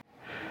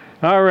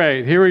All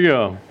right, here we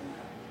go.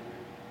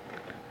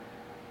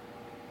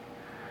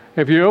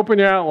 If you open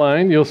your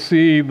outline, you'll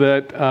see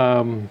that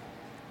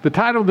the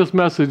title of this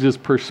message is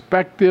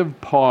Perspective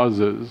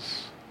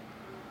Pauses.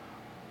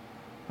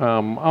 I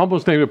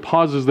almost named it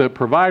Pauses that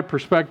Provide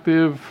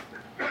Perspective,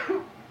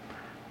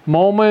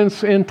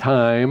 moments in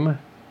time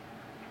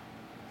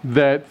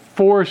that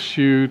force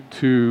you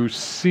to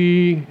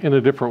see in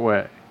a different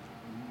way.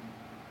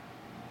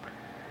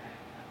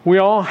 We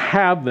all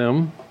have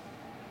them.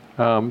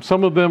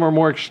 Some of them are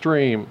more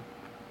extreme.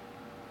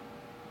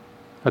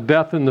 A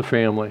death in the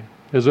family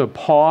is a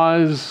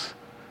pause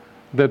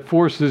that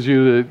forces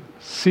you to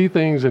see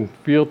things and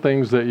feel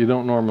things that you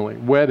don't normally.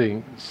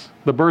 Weddings,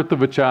 the birth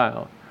of a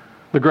child,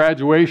 the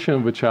graduation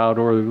of a child,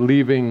 or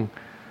leaving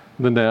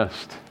the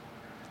nest.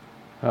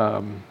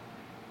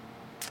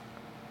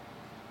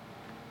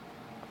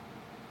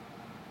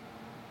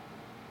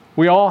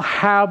 We all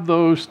have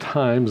those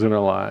times in our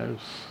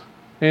lives.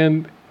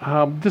 And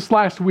this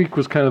last week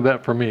was kind of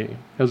that for me,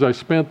 as I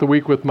spent the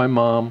week with my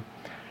mom.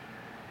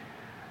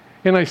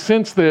 And I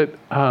sensed that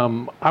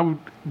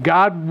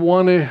God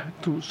wanted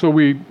to, so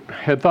we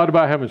had thought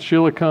about having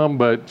Sheila come,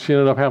 but she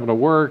ended up having to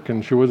work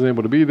and she wasn't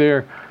able to be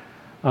there.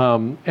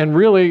 And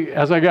really,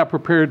 as I got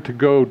prepared to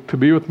go to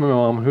be with my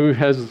mom, who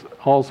has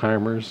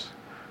Alzheimer's,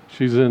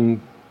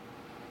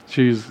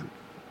 she's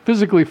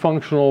physically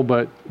functional,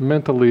 but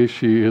mentally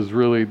she is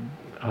really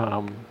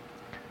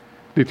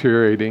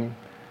deteriorating.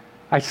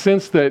 I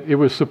sensed that it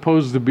was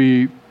supposed to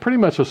be pretty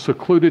much a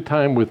secluded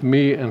time with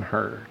me and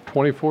her,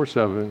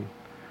 24/7,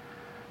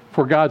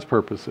 for God's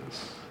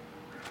purposes.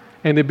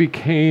 And it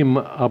became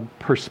a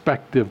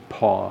perspective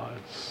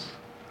pause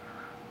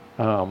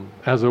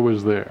as I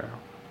was there.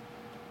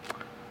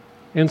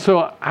 And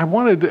so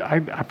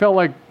I felt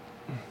like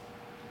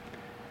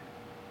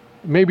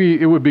maybe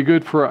it would be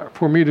good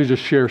for me to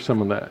just share some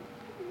of that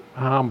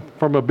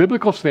from a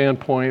biblical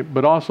standpoint,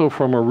 but also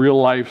from a real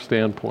life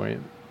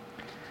standpoint.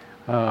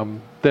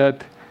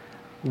 That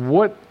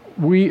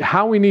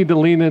how we need to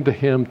lean into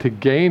Him to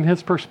gain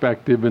His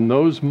perspective in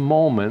those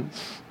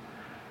moments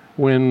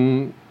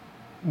when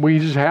we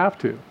just have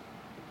to.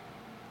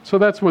 So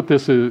that's what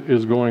this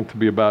is going to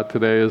be about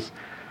today, is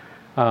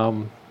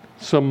some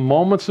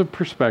moments of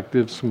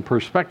perspective, some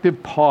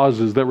perspective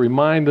pauses that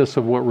remind us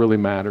of what really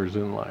matters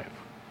in life.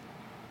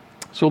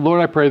 So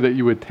Lord, I pray that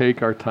you would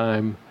take our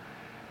time,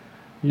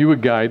 you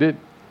would guide it,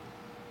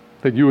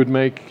 that you would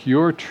make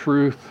your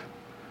truth,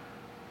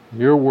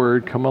 your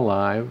word come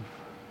alive,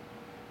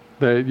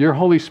 that your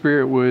Holy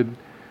Spirit would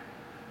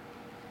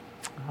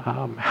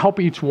help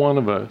each one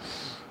of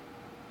us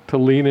to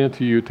lean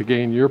into you, to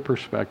gain your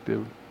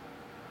perspective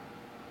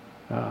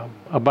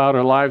about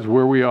our lives,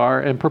 where we are,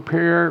 and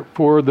prepare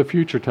for the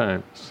future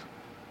times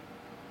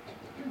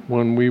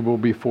when we will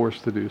be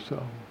forced to do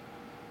so.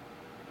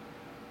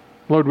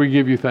 Lord, we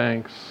give you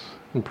thanks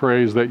and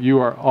praise that you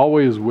are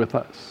always with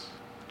us.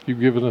 You've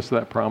given us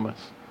that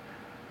promise.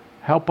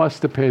 Help us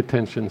to pay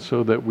attention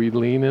so that we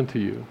lean into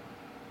you.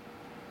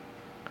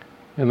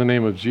 In the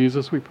name of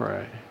Jesus we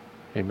pray.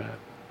 Amen.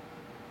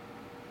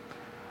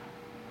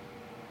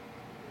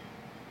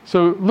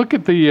 So look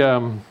at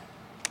the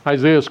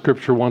Isaiah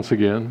scripture once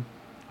again.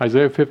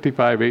 Isaiah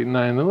 55, 8 and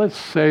 9. And let's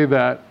say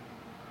that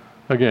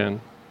again.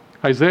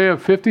 Isaiah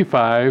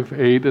 55,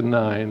 8 and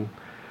 9.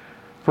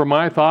 For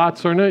my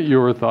thoughts are not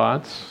your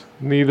thoughts,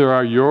 neither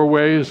are your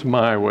ways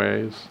my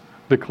ways,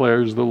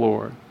 declares the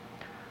Lord.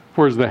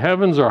 For as the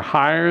heavens are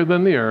higher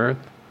than the earth,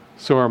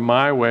 so are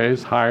my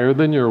ways higher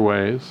than your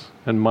ways,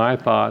 and my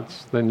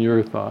thoughts than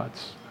your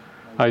thoughts.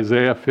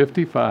 Isaiah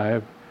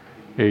 55,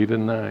 8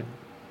 and 9.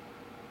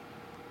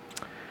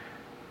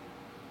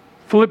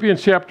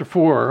 Philippians chapter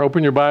 4.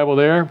 Open your Bible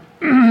there.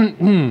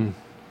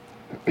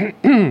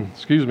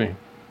 Excuse me.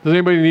 Does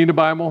anybody need a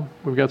Bible?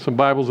 We've got some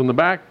Bibles in the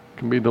back.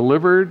 Can be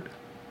delivered.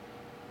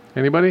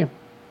 Anybody?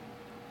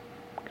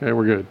 Okay,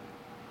 we're good.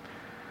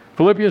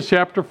 Philippians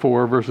chapter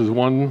 4, verses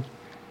 1,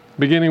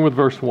 beginning with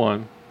verse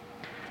 1.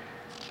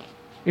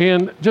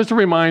 And just a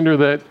reminder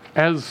that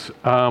as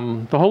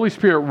the Holy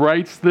Spirit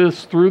writes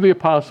this through the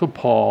Apostle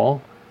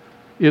Paul,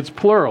 it's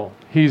plural.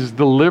 He's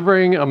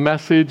delivering a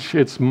message.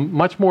 It's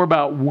much more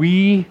about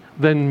we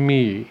than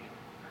me.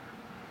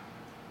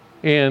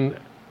 And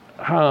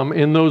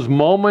in those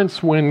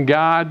moments when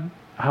God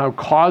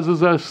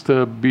causes us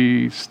to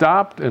be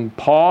stopped and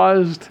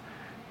paused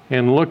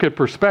and look at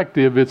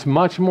perspective, it's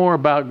much more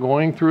about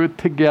going through it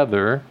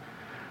together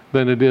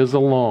than it is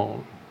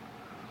alone.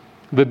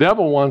 The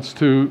devil wants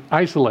to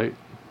isolate.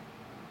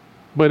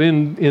 But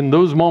in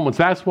those moments,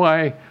 that's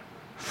why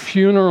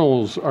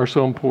funerals are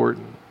so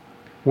important.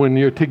 When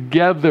you're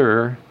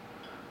together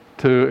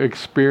to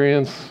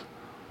experience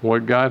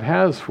what God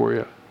has for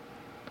you.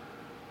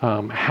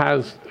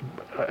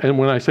 And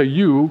when I say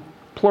you,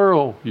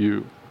 plural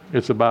you,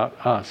 it's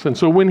about us. And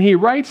so when he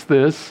writes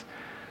this,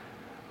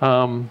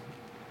 the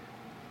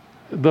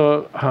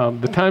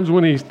times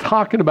when he's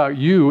talking about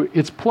you,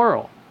 it's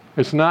plural.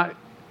 It's not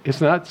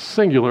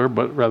singular,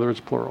 but rather it's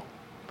plural.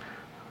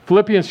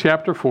 Philippians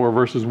chapter 4,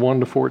 verses 1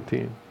 to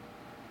 14.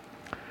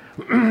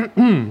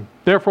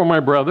 Therefore, my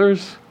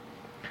brothers,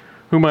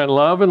 whom I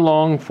love and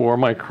long for,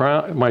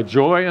 my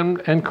joy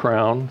and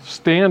crown,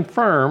 stand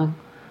firm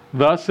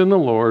thus in the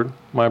Lord,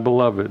 my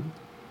beloved.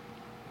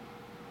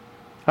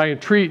 I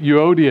entreat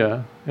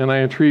Euodia and I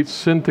entreat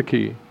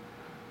Syntyche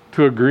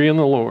to agree in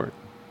the Lord.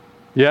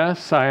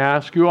 Yes, I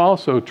ask you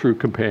also, true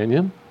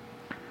companion,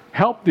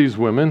 help these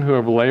women who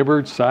have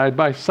labored side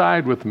by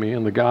side with me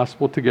in the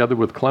gospel together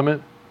with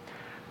Clement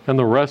and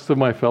the rest of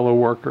my fellow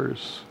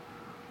workers,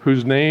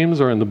 whose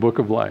names are in the book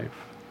of life.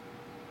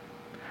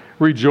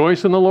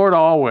 Rejoice in the Lord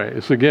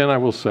always. Again, I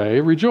will say,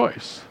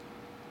 rejoice.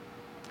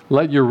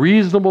 Let your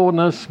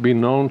reasonableness be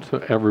known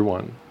to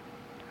everyone.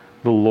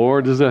 The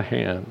Lord is at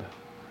hand.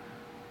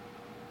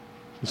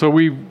 So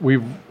we've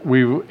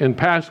in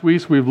past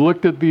weeks we've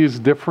looked at these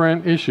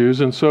different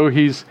issues, and so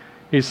he's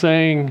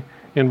saying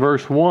in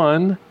verse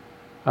 1,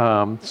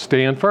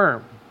 stand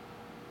firm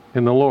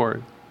in the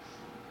Lord.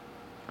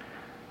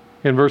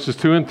 In verses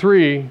 2 and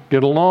 3,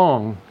 get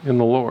along in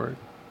the Lord.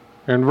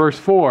 In verse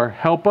 4,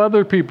 help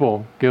other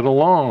people get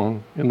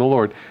along in the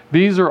Lord.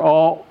 These are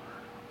all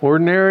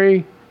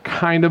ordinary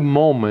kind of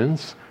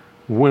moments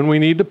when we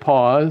need to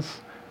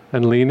pause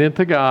and lean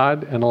into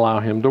God and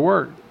allow Him to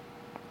work.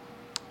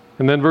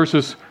 And then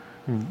verses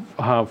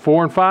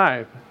 4 and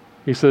 5,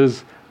 he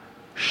says,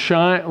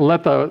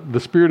 let the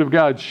Spirit of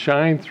God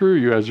shine through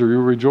you as you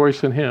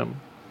rejoice in Him.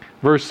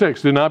 Verse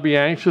 6, do not be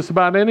anxious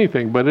about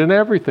anything, but in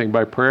everything,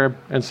 by prayer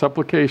and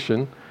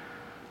supplication,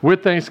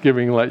 with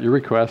thanksgiving, let your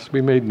requests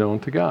be made known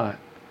to God.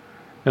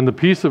 And the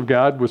peace of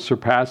God, which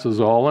surpasses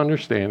all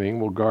understanding,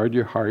 will guard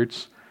your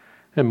hearts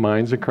and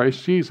minds in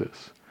Christ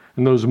Jesus.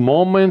 In those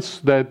moments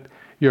that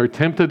you're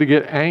tempted to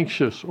get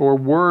anxious or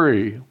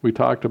worry, we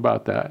talked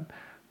about that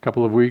a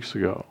couple of weeks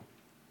ago.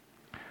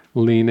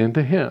 Lean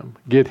into Him.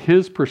 Get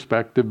His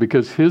perspective,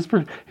 because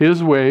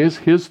His ways,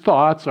 His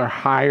thoughts are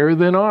higher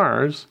than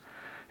ours,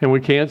 and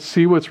we can't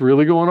see what's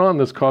really going on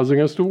that's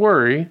causing us to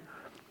worry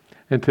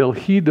until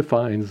He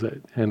defines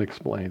it and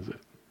explains it.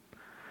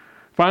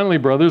 Finally,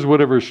 brothers,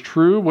 whatever is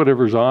true,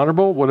 whatever is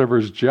honorable, whatever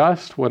is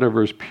just,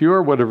 whatever is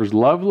pure, whatever is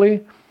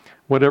lovely,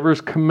 whatever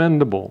is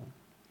commendable,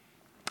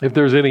 if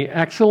there's any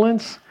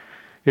excellence,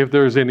 if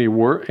there's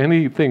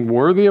anything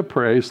worthy of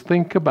praise,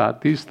 think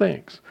about these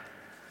things.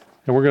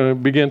 And we're going to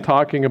begin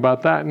talking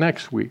about that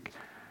next week.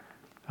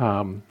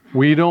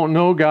 We don't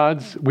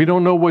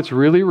know what's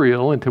really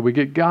real until we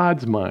get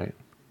God's mind.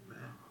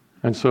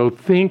 And so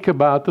think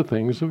about the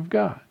things of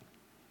God.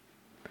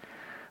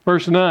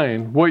 Verse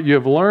 9, what you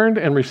have learned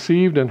and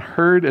received and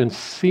heard and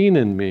seen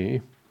in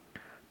me,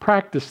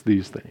 practice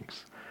these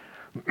things.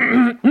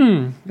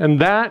 And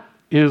that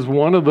is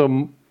one of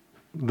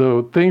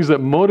the things that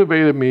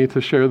motivated me to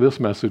share this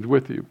message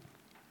with you.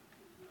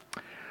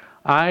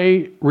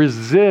 I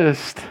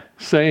resist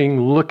saying,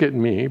 look at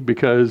me,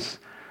 because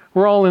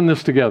we're all in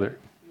this together.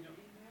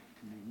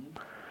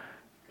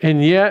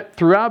 And yet,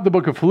 throughout the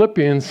book of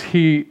Philippians,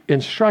 he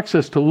instructs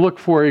us to look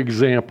for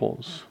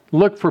examples.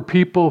 Look for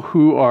people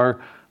who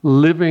are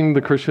living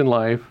the Christian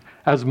life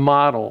as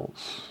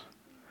models.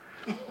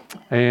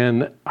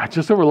 And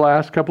just over the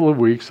last couple of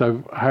weeks,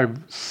 I've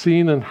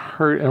seen and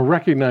heard and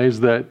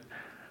recognized that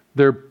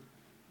they're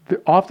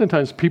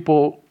oftentimes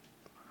people,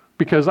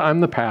 because I'm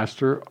the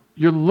pastor,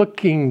 you're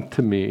looking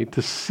to me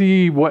to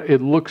see what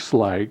it looks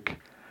like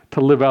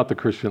to live out the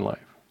Christian life.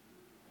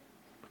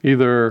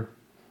 Either,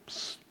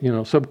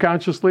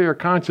 subconsciously or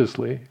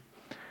consciously.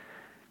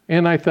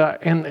 And I thought,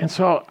 and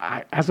so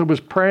as I was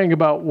praying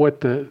about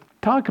what to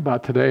talk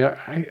about today,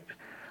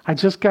 I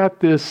just got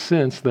this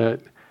sense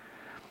that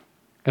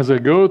as I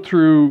go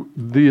through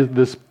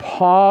this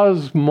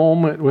pause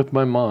moment with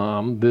my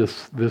mom,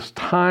 this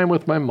time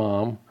with my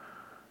mom,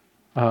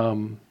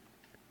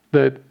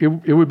 that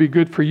it would be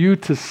good for you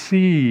to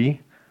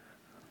see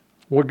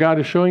what God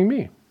is showing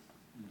me.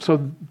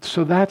 So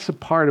that's a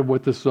part of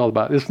what this is all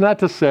about. It's not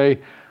to say,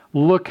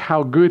 look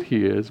how good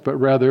He is, but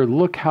rather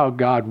look how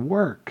God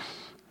works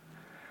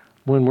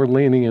when we're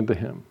leaning into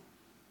Him.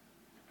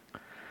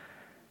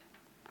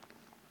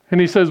 And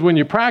he says, when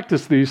you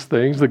practice these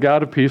things, the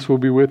God of peace will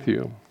be with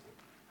you.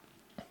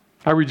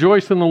 I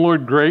rejoice in the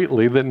Lord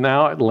greatly that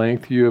now at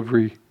length you have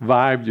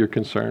revived your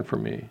concern for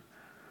me.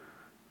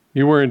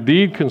 You were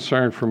indeed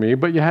concerned for me,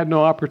 but you had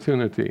no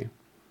opportunity.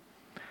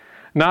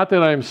 Not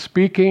that I am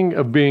speaking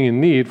of being in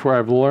need, for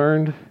I've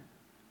learned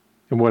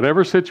in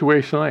whatever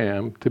situation I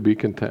am to be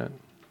content.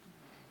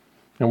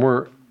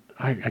 And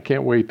I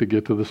can't wait to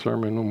get to the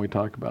sermon when we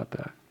talk about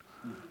that.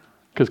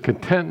 Because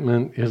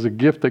contentment is a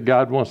gift that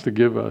God wants to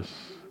give us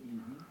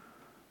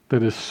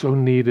that is so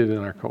needed in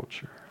our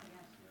culture.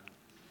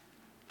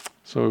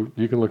 So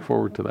you can look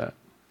forward to that.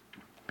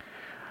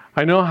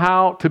 I know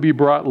how to be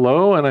brought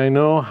low, and I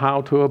know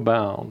how to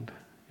abound.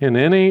 In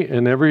any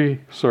and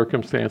every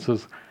circumstance,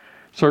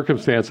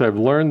 I've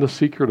learned the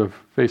secret of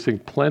facing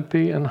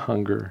plenty and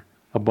hunger,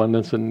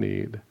 abundance and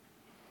need.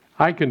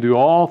 I can do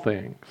all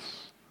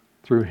things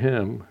through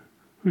Him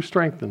who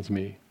strengthens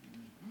me.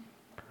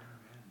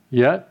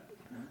 Yet,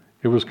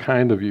 it was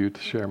kind of you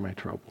to share my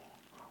trouble.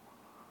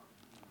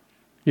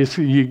 You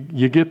see,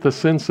 you get the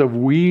sense of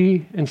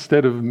we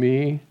instead of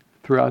me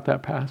throughout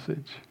that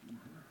passage.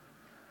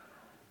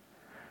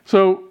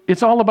 So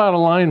it's all about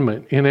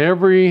alignment. In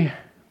every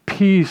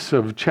piece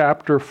of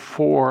chapter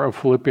 4 of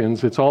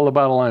Philippians, it's all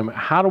about alignment.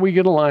 How do we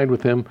get aligned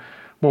with Him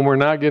when we're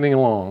not getting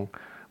along,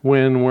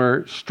 when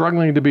we're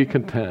struggling to be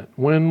content,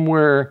 when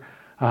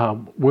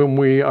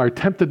we are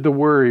tempted to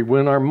worry,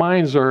 when our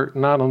minds are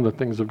not on the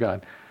things of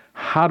God?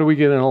 How do we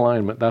get in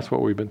alignment? That's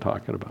what we've been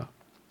talking about.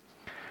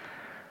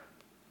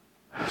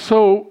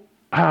 So,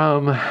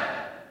 out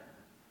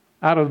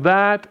of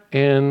that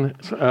and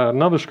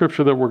another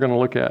scripture that we're going to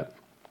look at,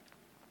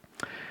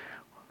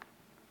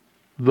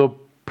 the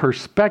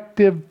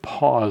perspective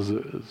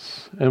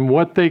pauses and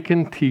what they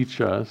can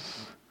teach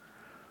us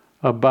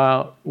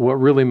about what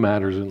really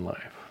matters in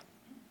life.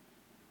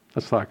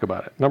 Let's talk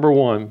about it. Number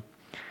one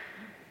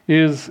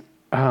is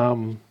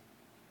the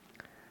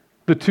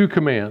 2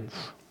 commands.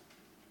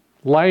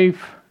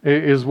 Life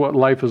is what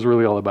life is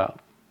really all about.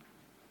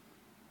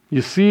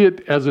 You see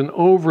it as an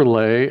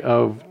overlay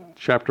of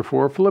chapter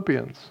 4 of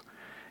Philippians.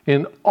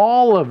 In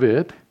all of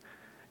it,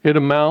 it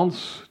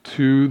amounts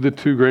to the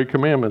 2 great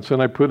commandments.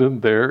 And I put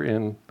it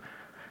there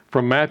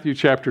from Matthew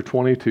chapter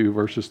 22,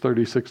 verses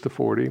 36 to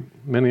 40.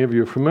 Many of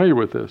you are familiar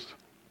with this.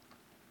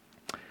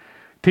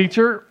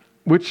 Teacher,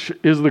 which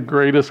is the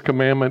greatest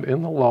commandment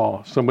in the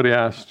law? Somebody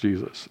asked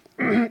Jesus.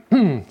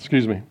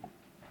 Excuse me.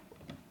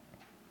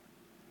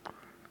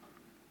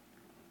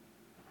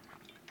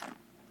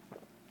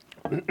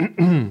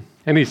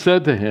 And he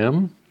said to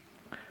him,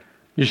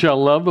 you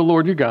shall love the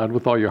Lord your God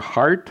with all your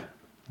heart,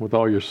 with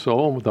all your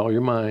soul, and with all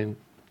your mind.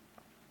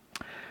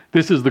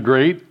 This is the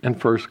great and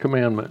first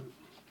commandment.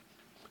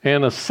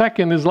 And a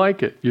second is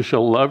like it. You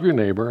shall love your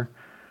neighbor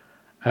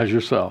as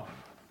yourself.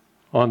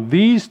 On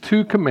these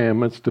 2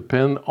 commandments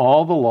depend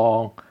all the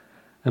law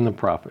and the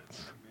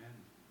prophets.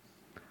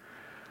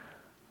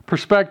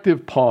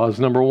 Perspective pause,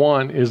 number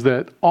 1, is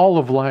that all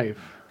of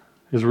life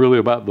is really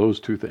about those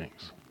 2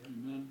 things.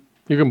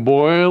 You can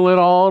boil it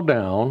all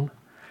down.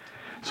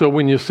 So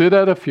when you sit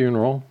at a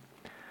funeral,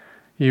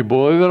 you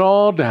boil it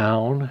all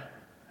down,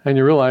 and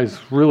you realize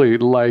really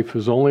life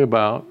is only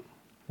about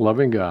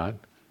loving God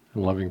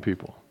and loving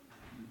people.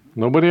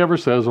 Nobody ever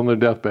says on their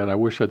deathbed, I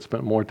wish I'd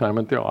spent more time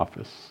at the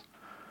office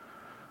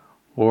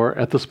or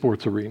at the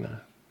sports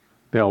arena.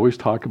 They always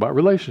talk about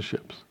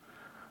relationships.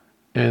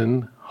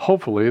 And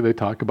hopefully they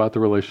talk about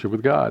the relationship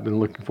with God and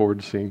looking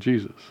forward to seeing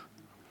Jesus.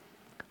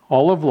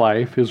 All of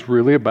life is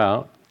really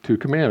about 2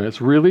 commandments.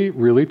 It's really,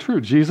 really true.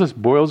 Jesus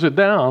boils it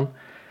down.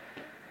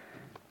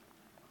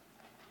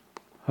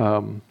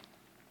 And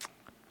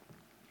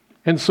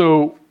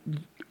so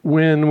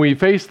when we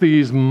face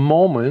these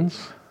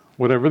moments,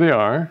 whatever they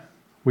are,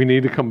 we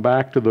need to come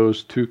back to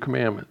those 2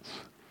 commandments.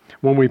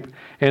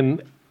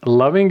 And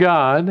loving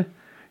God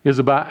is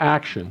about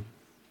action.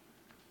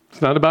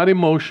 It's not about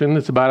emotion,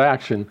 it's about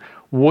action.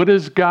 What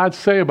does God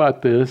say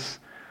about this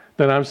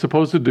that I'm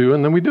supposed to do?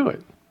 And then we do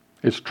it.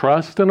 It's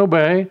trust and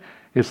obey.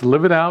 It's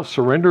live it out,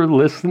 surrender,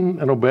 listen,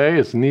 and obey.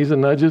 It's knees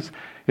and nudges.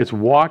 It's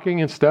walking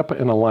in step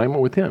in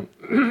alignment with Him.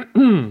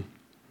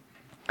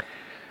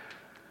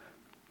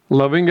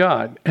 Loving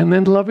God, and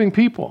then loving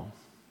people.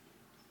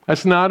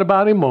 That's not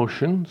about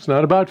emotion. It's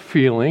not about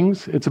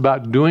feelings. It's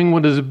about doing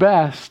what is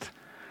best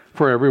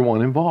for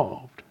everyone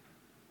involved.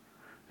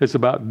 It's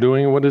about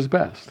doing what is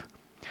best.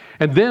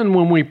 And then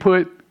when we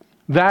put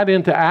that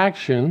into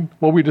action,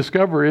 what we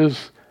discover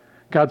is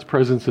God's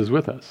presence is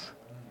with us.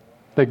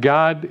 That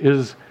God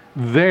is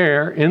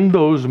there in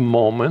those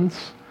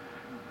moments,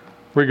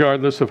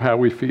 regardless of how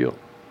we feel.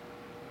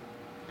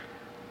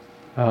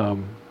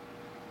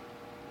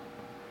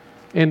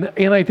 And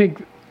I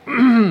think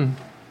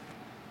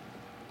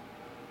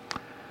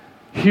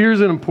here's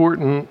an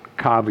important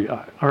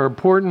caveat, or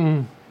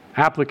important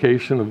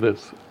application of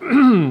this,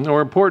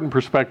 or important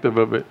perspective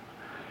of it.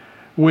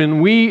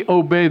 When we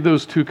obey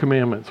those 2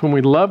 commandments, when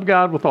we love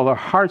God with all our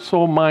heart,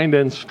 soul, mind,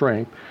 and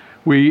strength,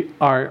 we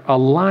are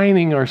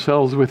aligning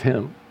ourselves with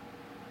Him.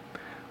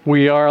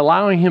 We are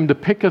allowing Him to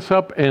pick us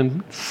up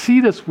and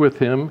seat us with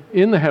Him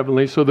in the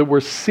heavenly so that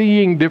we're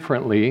seeing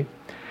differently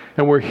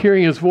and we're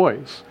hearing His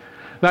voice.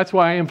 That's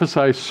why I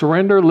emphasize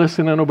surrender,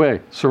 listen, and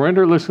obey.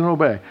 Surrender, listen, and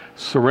obey.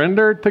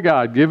 Surrender to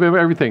God. Give Him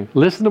everything.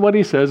 Listen to what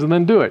He says and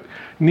then do it.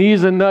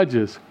 Knees and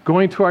nudges.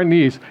 Going to our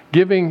knees.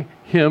 Giving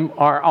Him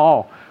our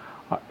all.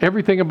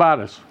 Everything about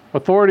us.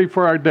 Authority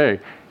for our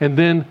day. And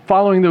then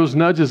following those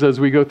nudges as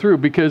we go through.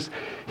 Because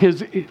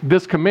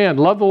this command,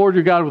 love the Lord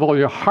your God with all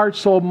your heart,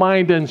 soul,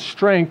 mind, and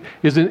strength,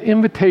 is an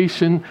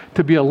invitation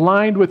to be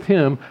aligned with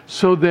Him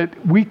so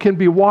that we can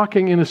be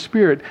walking in a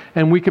spirit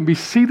and we can be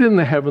seated in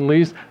the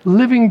heavenlies,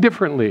 living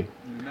differently.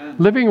 Amen.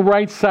 Living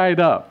right side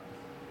up.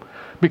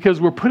 Because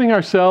we're putting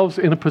ourselves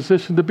in a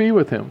position to be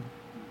with Him.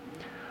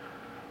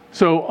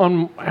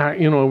 So,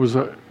 it was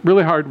a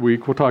really hard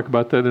week. We'll talk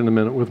about that in a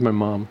minute with my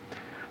mom.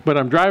 But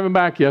I'm driving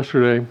back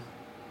yesterday,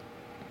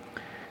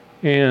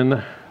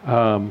 and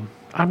I'm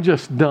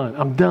just done.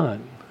 I'm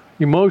done.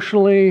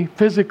 Emotionally,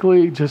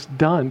 physically, just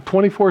done.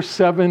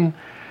 24/7,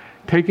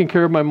 taking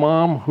care of my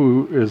mom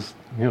who is,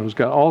 has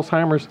got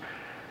Alzheimer's.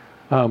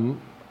 And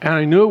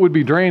I knew it would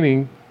be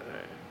draining,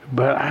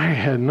 but I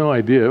had no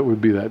idea it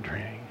would be that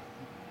draining.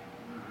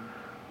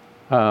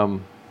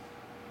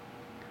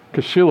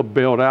 Because Sheila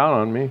bailed out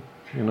on me,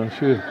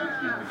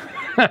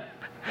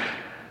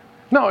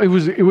 No, it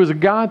was a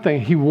God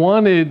thing. He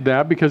wanted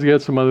that because he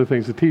had some other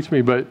things to teach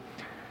me. But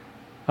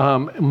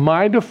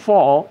my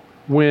default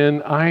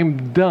when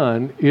I'm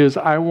done is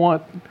I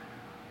want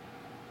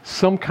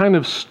some kind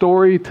of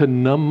story to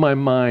numb my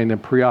mind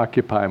and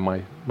preoccupy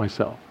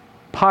myself.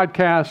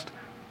 Podcast,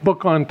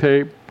 book on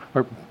tape,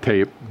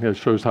 it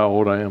shows how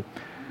old I am.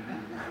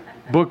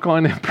 Book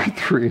on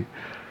MP3.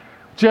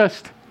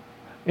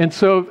 And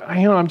so,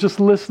 I'm just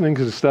listening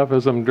to stuff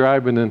as I'm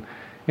driving, and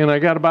I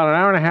got about an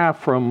hour and a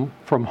half from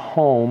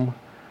home,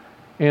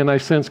 and I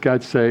sense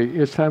God say,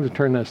 it's time to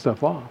turn that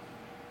stuff off.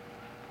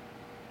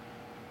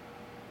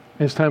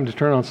 It's time to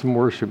turn on some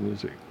worship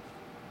music.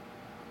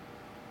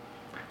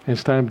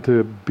 It's time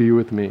to be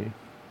with me.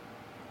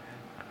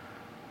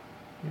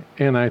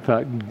 And I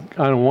thought,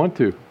 I don't want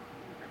to.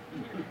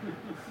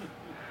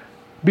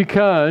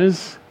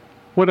 Because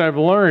what I've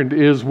learned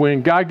is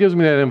when God gives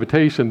me that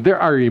invitation, there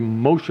are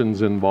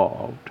emotions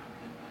involved.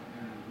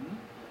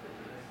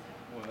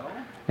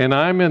 And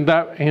I'm in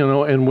that,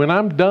 and when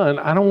I'm done,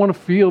 I don't want to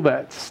feel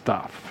that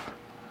stuff.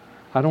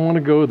 I don't want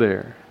to go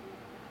there.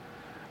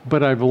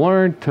 But I've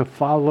learned to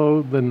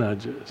follow the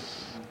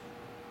nudges.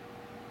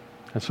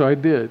 And so I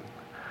did.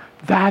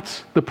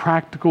 That's the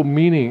practical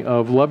meaning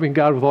of loving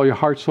God with all your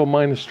heart, soul,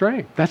 mind, and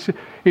strength.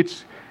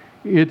 It's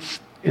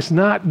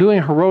not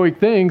doing heroic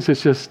things.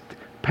 It's just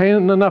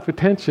paying enough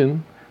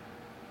attention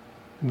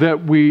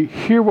that we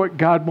hear what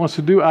God wants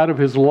to do out of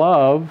his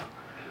love,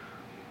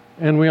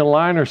 and we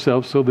align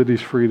ourselves so that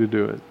he's free to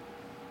do it.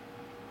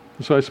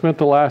 So I spent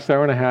the last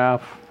hour and a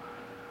half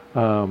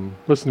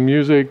listening to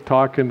music,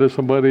 talking to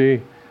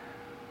somebody,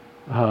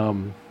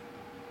 and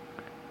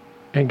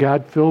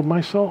God filled my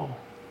soul.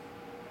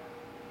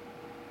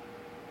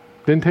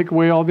 Didn't take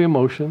away all the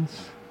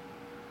emotions.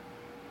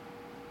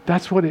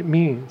 That's what it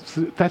means.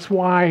 That's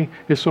why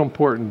it's so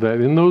important that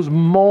in those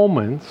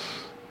moments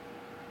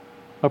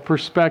of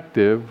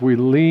perspective, we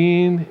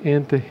lean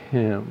into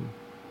him.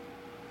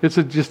 It's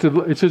just a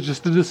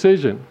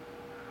decision.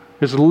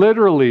 It's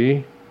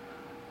literally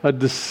a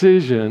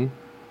decision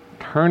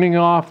turning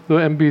off the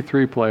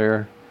MP3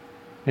 player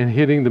and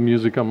hitting the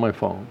music on my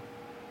phone.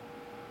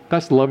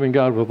 That's loving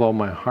God with all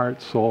my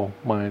heart, soul,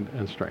 mind,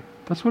 and strength.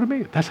 That's what it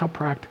means. That's how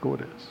practical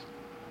it is.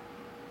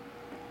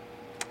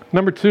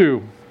 Number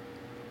 2,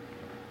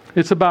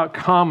 it's about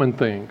common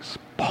things.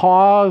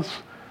 Pauses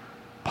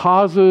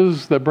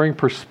that bring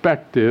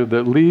perspective,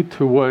 that lead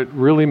to what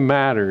really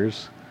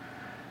matters,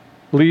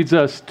 leads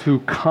us to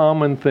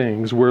common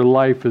things where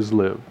life is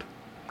lived.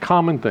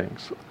 Common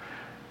things.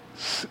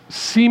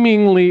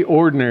 Seemingly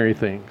ordinary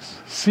things.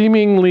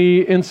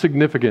 Seemingly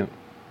insignificant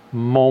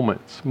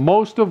moments.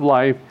 Most of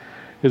life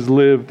is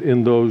lived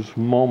in those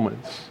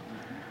moments.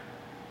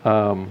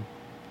 And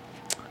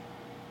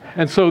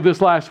so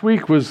this last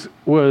week was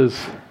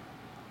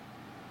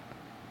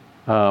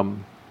a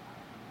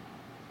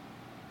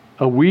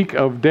week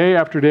of day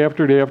after day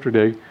after day after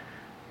day,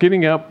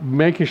 getting up,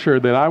 making sure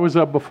that I was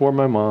up before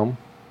my mom.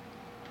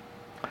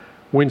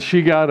 When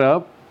she got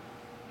up,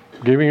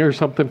 giving her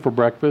something for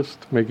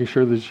breakfast, making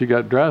sure that she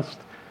got dressed,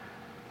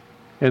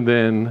 and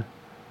then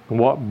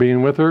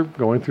being with her,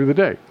 going through the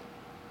day.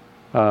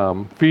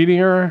 Feeding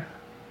her,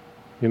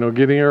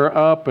 getting her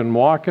up and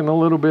walking a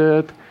little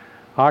bit,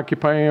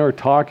 occupying her,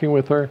 talking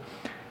with her.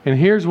 And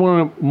here's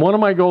one of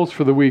my goals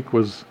for the week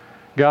was,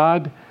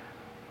 God,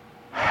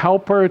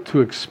 help her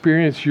to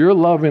experience your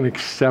love and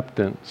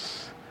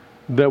acceptance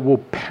that will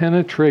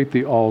penetrate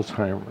the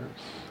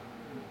Alzheimer's.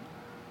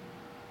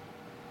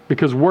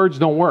 Because words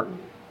don't work.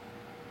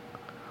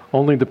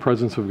 Only the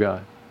presence of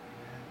God.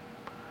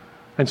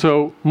 And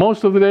so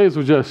most of the days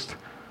was just,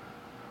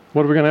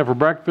 what are we going to have for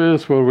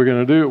breakfast? What are we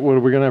going to do? What are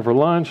we going to have for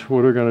lunch?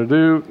 What are we going to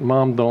do?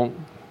 Mom, don't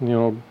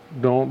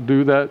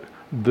do that.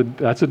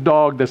 That's a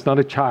dog. That's not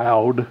a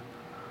child.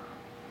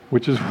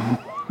 Which is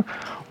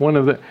one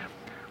of the...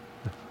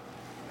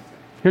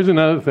 Here's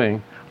another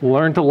thing.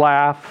 Learn to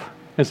laugh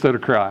instead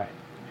of cry.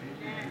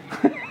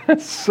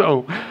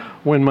 So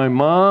when my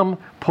mom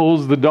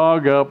pulls the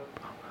dog up,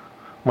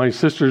 my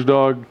sister's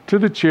dog, to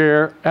the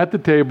chair at the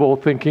table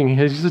thinking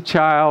he's a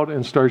child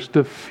and starts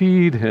to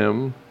feed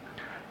him,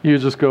 you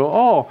just go,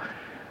 oh,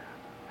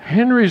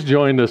 Henry's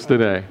joined us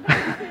today.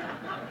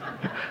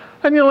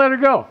 And you let her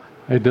go.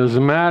 It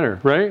doesn't matter,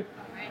 right?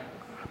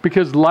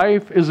 Because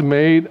life is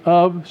made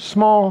of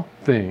small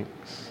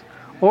things,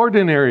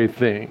 ordinary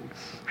things,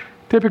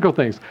 typical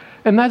things.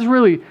 And that's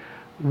really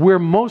where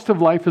most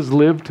of life is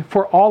lived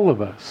for all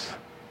of us,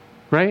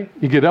 right?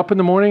 You get up in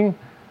the morning,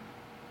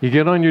 you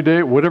get on your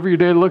day, whatever your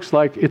day looks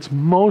like, it's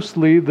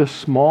mostly the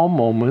small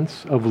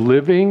moments of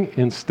living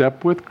in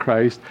step with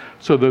Christ.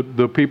 So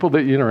the people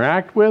that you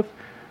interact with,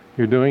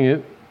 you're doing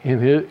it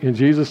in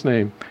Jesus'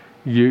 name.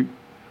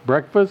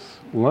 Breakfast,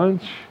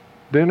 lunch,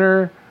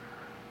 dinner,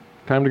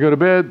 time to go to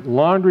bed,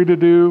 laundry to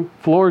do,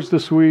 floors to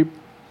sweep.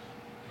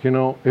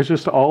 It's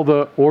just all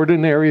the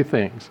ordinary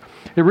things.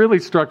 It really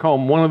struck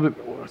home.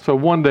 So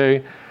one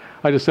day,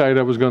 I decided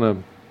I was going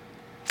to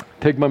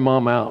take my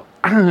mom out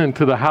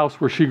to the house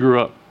where she grew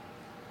up,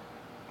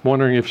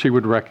 wondering if she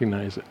would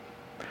recognize it.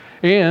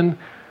 And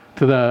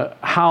to the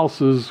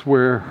houses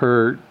where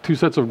her 2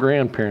 sets of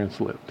grandparents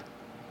lived.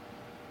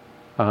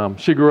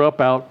 She grew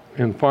up out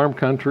in farm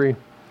country.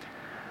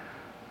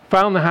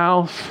 Found the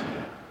house.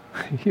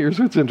 Here's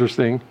what's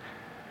interesting.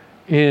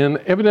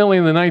 Evidently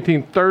in the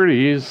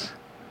 1930s,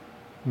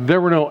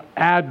 there were no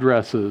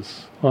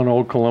addresses on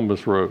Old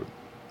Columbus Road.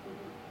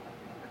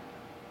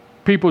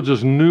 People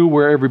just knew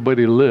where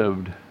everybody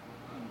lived.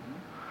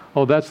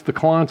 Oh, that's the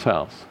Klantz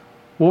house.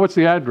 Well, what's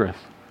the address?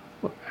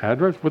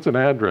 Address? What's an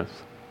address?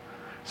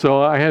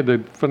 So I had to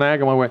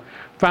finagle my way.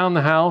 Found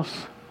the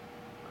house.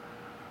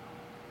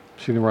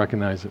 She didn't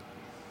recognize it.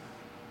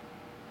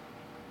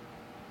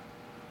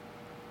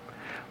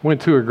 Went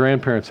to her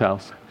grandparents'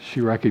 house. She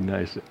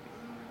recognized it.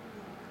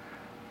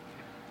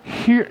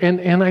 Here,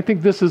 and I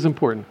think this is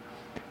important.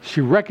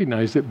 She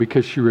recognized it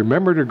because she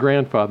remembered her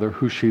grandfather,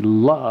 who she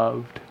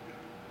loved,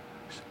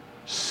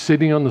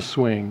 sitting on the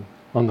swing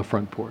on the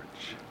front porch.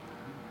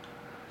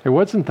 It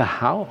wasn't the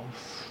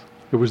house.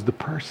 It was the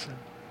person.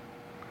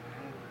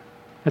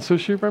 And so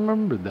she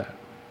remembered that.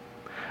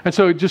 And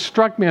so it just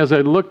struck me as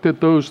I looked at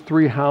those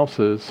 3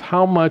 houses,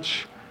 how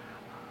much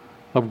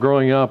of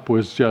growing up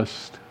was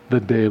just the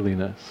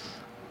dailiness.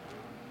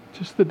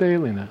 Just the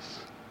dailiness.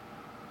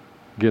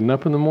 Getting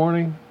up in the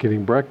morning,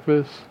 getting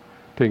breakfast,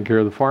 taking care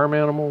of the farm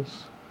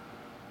animals,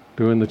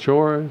 doing the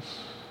chores,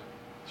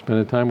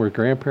 spending time with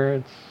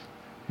grandparents.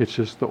 It's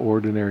just the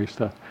ordinary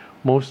stuff.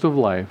 Most of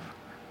life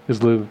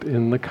is lived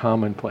in the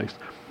commonplace.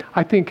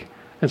 I think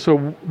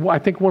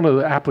one of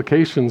the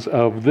applications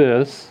of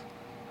this,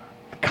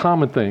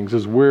 common things,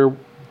 is where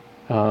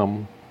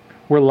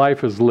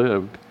life is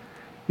lived,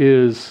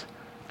 is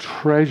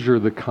treasure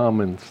the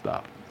common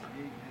stuff.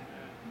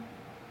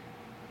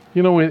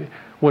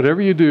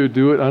 Whatever you do,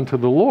 do it unto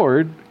the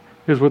Lord,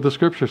 is what the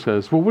scripture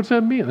says. Well, what does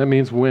that mean? That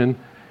means when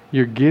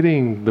you're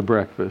getting the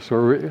breakfast,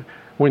 or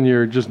when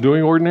you're just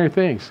doing ordinary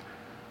things,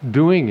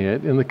 doing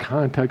it in the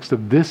context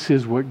of this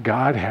is what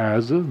God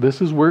has,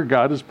 this is where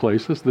God has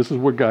placed us, this is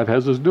what God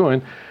has us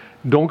doing.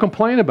 Don't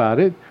complain about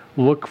it.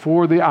 Look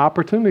for the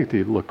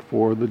opportunity. Look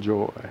for the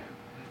joy.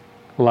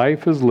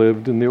 Life is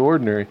lived in the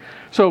ordinary.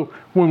 So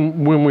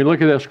when we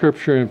look at that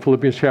scripture in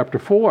Philippians chapter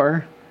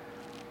 4,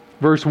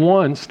 verse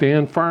 1,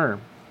 stand firm.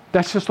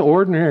 That's just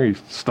ordinary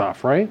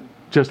stuff, right?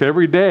 Just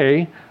every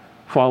day,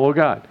 follow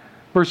God.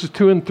 Verses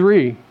 2 and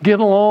 3, get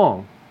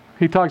along.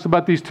 He talks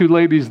about these 2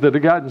 ladies that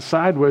had gotten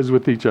sideways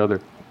with each other.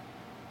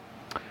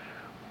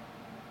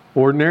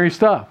 Ordinary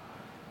stuff.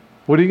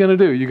 What are you going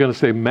to do? You're going to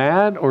stay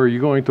mad, or are you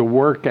going to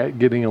work at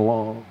getting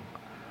along?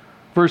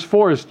 Verse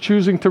 4 is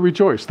choosing to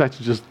rejoice. That's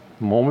just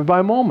moment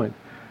by moment.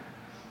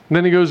 And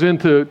then he goes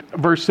into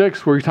verse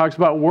 6 where he talks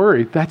about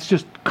worry. That's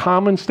just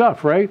common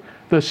stuff, right?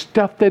 The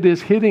stuff that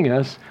is hitting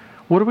us.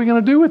 What are we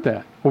going to do with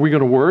that? Are we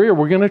going to worry, or are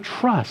we going to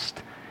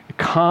trust?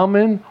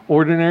 Common,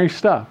 ordinary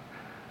stuff.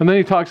 And then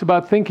he talks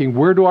about thinking.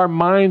 Where do our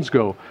minds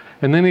go?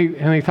 And then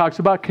he talks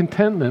about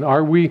contentment.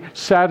 Are we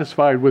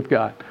satisfied with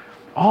God?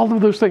 All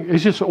of those things.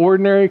 It's just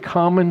ordinary,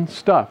 common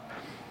stuff.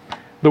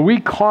 The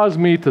week caused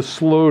me to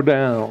slow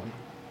down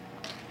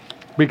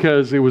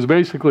because it was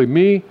basically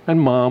me and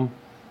Mom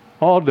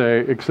all day,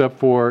 except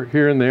for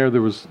here and there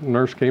was a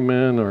nurse came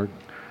in, or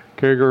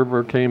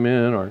caregiver came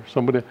in, or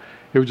somebody.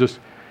 It was just,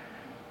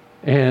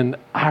 and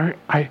I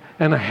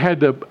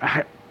had to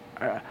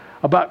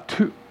about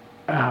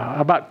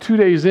 2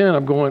 days in,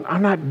 I'm going,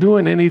 I'm not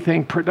doing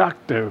anything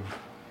productive.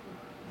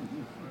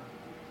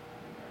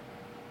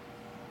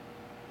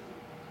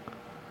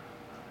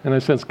 And I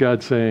sense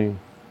God saying,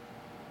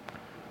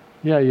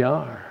 yeah, you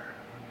are.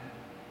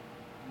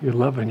 You're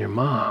loving your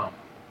mom.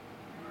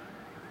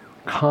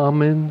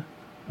 Common,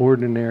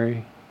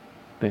 ordinary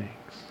things.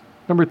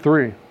 Number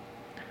 3,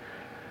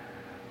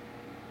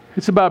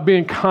 it's about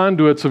being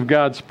conduits of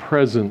God's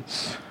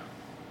presence.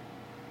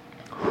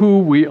 Who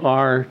we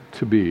are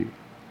to be.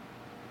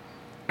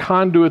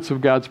 Conduits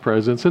of God's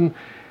presence. And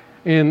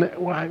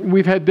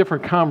we've had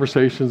different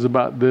conversations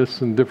about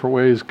this in different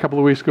ways. A couple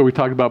of weeks ago, we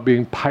talked about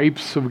being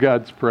pipes of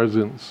God's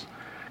presence.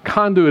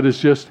 Conduit is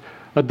just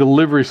a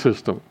delivery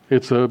system.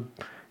 It's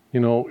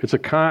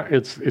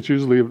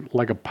usually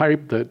like a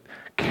pipe that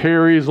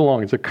carries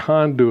along. It's a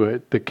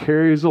conduit that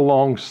carries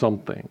along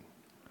something.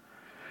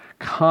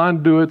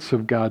 Conduits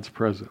of God's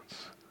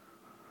presence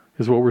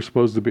is what we're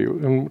supposed to be.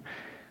 And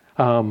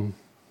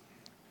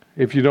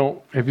if you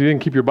didn't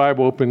keep your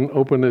Bible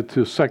open it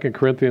to 2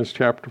 Corinthians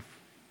chapter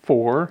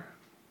 4.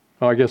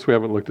 Oh, I guess we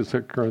haven't looked at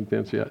 2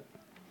 Corinthians yet.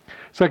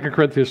 2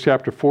 Corinthians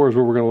chapter 4 is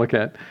what we're going to look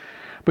at.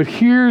 But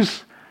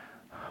here's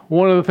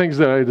one of the things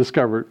that I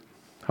discovered.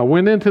 I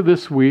went into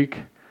this week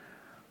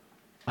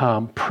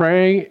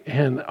praying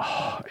and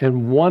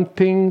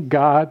wanting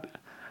God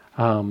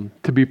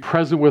to be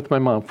present with my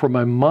mom. For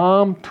my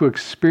mom to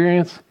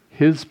experience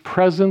His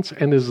presence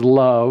and His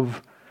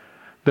love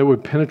that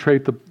would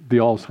penetrate the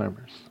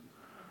Alzheimer's.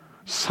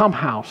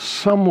 Somehow,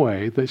 some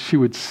way that she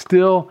would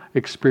still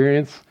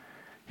experience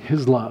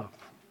his love.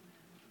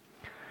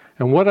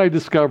 And what I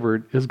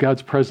discovered is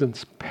God's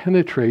presence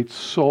penetrates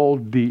soul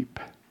deep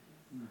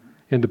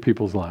into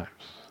people's lives.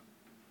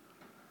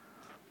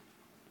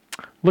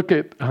 Look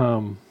at,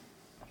 let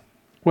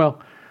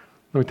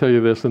me tell you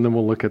this and then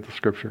we'll look at the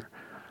scripture.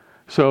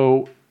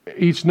 So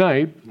each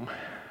night,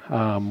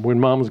 when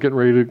Mom was getting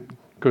ready to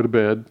go to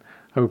bed,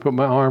 I would put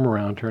my arm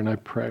around her and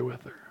I'd pray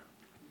with her.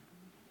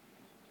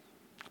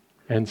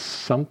 And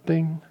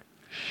something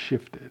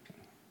shifted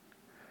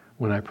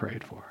when I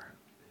prayed for her.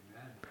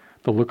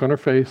 The look on her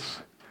face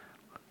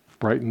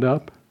brightened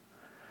up.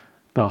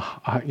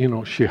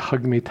 She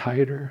hugged me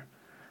tighter.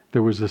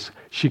 There was this,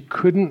 she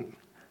couldn't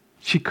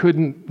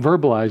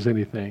verbalize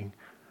anything.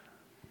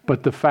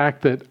 But the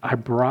fact that I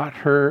brought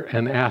her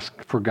and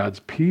asked for God's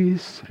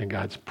peace and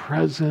God's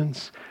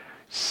presence,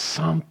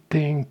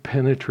 something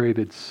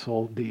penetrated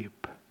soul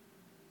deep.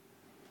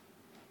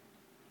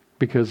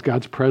 Because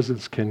God's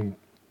presence can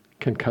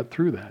cut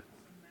through that.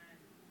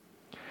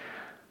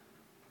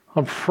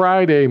 On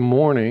Friday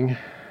morning,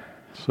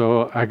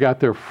 so I got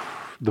there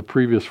the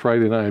previous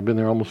Friday night. I'd been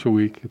there almost a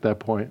week at that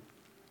point.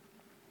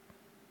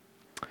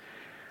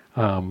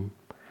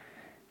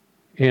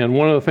 And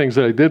one of the things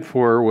that I did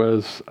for her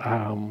was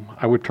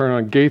I would turn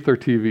on Gaither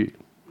TV.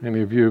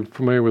 Any of you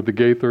familiar with the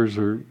Gaithers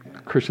or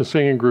Christian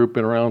singing group,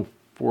 been around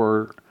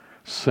for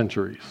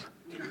centuries.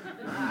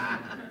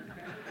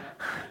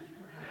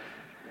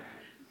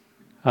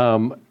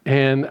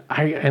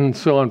 And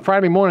so on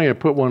Friday morning I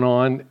put one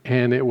on,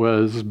 and it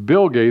was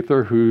Bill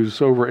Gaither,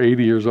 who's over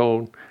 80 years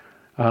old,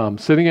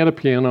 sitting at a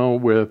piano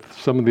with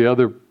some of the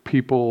other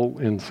people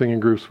in singing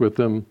groups with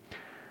him,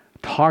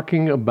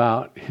 talking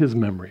about his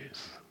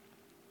memories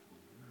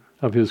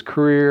of his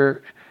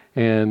career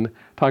and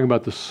talking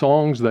about the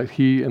songs that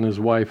he and his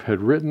wife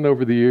had written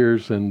over the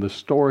years and the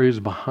stories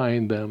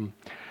behind them.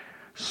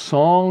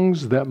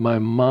 Songs that my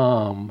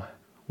mom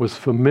was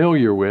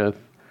familiar with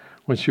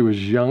when she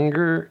was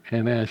younger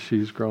and as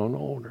she's grown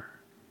older.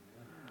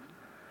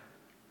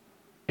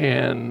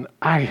 And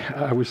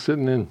I was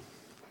sitting in,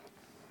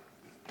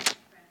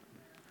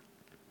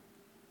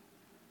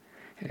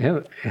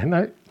 and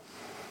I...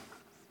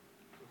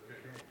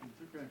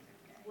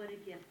 What a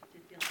gift to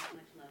feel so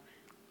much love.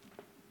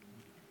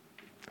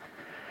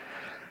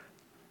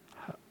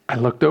 I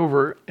looked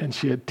over and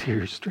she had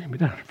tears streaming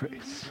down her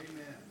face.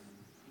 Amen.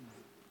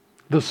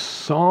 The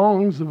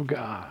songs of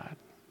God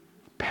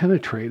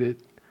penetrated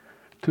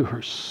to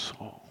her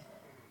soul.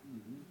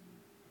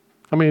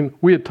 I mean,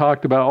 we had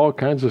talked about all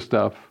kinds of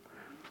stuff.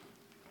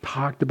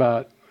 Talked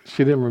about,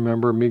 she didn't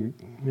remember me,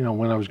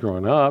 when I was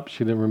growing up.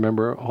 She didn't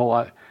remember a whole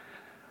lot.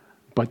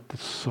 But the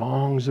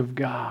songs of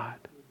God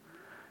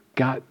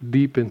got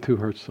deep into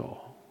her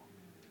soul.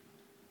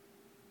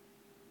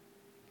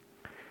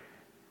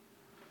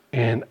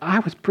 And I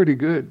was pretty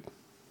good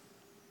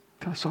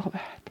until I saw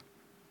that.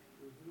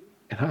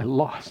 And I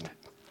lost it.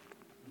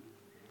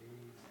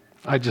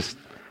 I just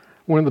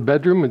went in the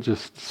bedroom and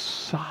just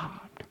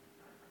sobbed.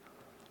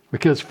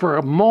 Because for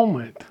a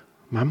moment,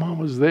 my mom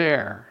was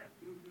there,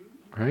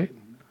 right?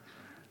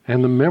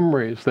 And the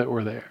memories that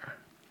were there.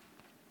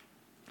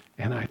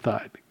 And I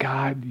thought,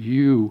 God,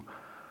 you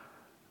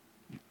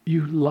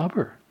love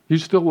her. You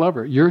still love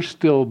her. You're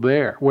still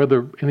there.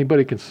 Whether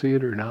anybody can see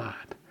it or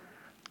not,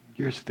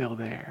 you're still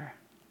there.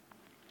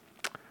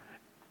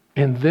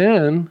 And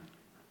then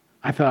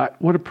I thought,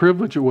 what a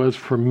privilege it was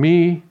for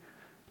me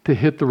to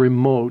hit the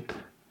remote,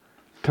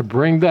 to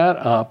bring that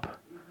up,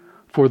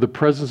 for the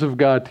presence of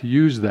God to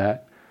use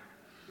that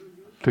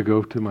to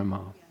go to my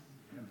mom.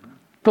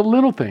 The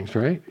little things,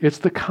 right? It's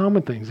the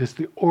common things. It's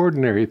the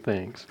ordinary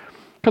things.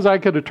 Because I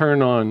could have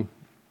turned on,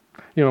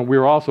 we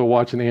were also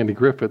watching Andy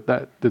Griffith.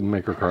 That didn't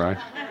make her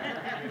cry.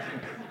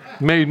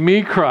 Made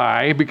me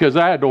cry because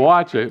I had to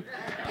watch it.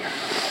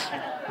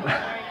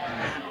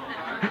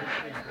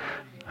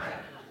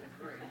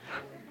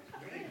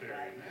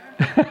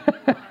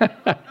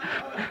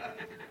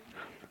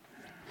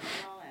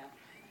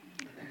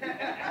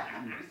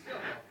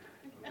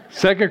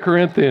 Second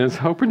Corinthians,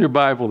 open your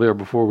Bible there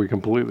before we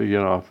completely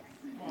get off.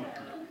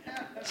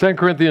 2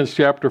 Corinthians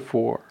chapter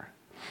 4.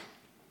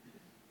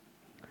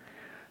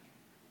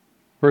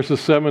 Verses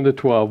 7 to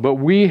 12. But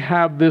we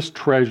have this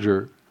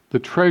treasure, the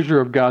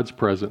treasure of God's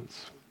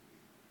presence,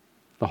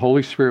 the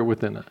Holy Spirit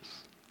within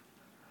us.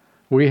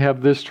 We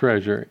have this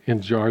treasure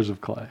in jars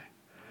of clay.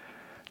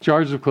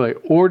 Jars of clay,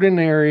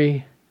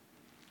 ordinary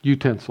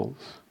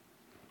utensils.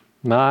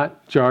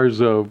 Not jars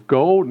of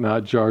gold,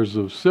 not jars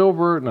of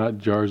silver, not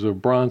jars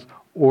of bronze.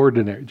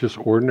 Ordinary, just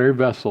ordinary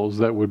vessels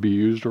that would be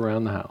used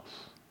around the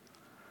house.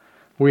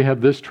 We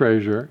have this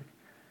treasure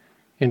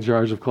in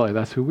jars of clay.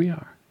 That's who we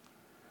are.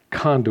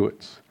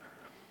 Conduits.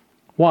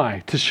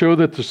 Why? To show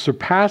that the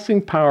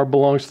surpassing power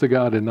belongs to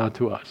God and not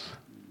to us.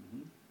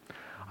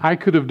 I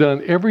could have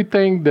done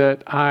everything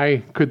that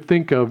I could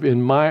think of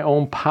in my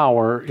own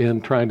power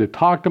in trying to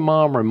talk to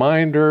Mom,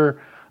 remind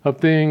her of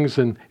things,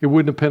 and it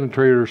wouldn't have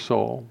penetrated her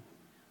soul.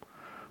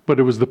 but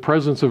it was the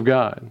presence of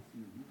God,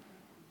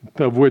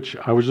 of which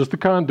I was just a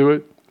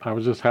conduit. I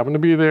was just happened to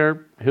be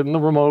there, hitting the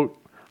remote,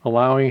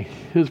 allowing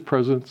His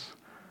presence.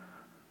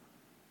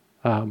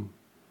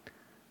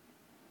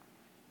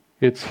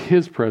 It's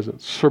His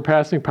presence.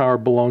 Surpassing power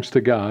belongs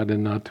to God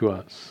and not to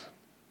us,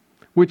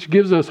 which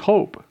gives us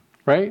hope,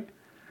 right?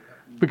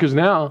 Because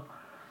now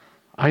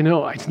I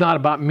know it's not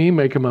about me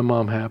making my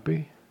mom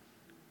happy.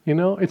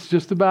 It's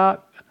just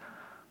about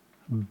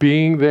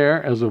being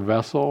there as a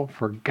vessel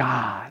for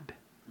God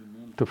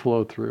to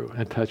flow through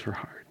and touch her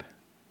heart.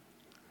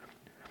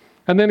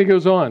 And then he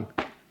goes on,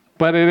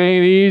 but it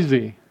ain't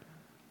easy.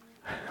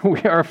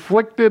 We are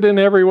afflicted in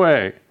every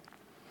way,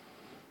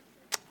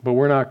 but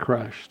we're not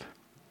crushed.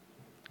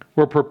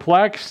 We're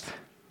perplexed,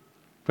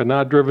 but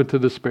not driven to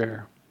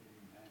despair.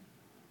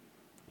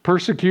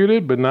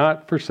 Persecuted, but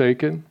not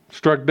forsaken.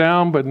 Struck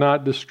down, but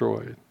not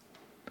destroyed.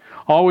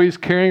 Always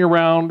carrying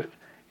around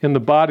in the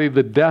body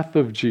the death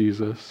of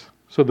Jesus,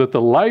 so that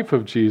the life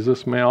of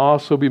Jesus may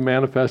also be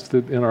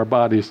manifested in our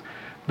bodies.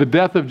 The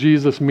death of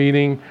Jesus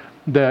meaning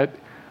that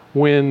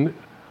when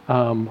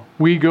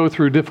we go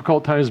through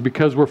difficult times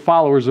because we're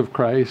followers of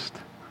Christ,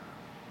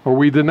 or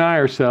we deny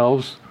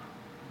ourselves,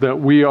 that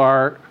we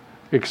are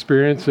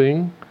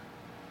experiencing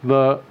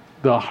the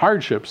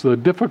hardships, the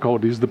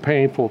difficulties, the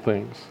painful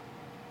things.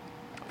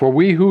 For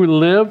we who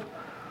live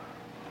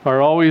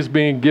are always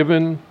being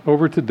given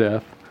over to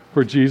death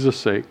for Jesus'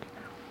 sake,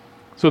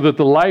 so that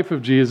the life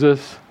of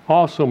Jesus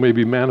also may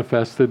be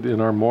manifested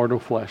in our mortal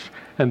flesh.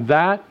 And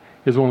that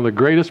is one of the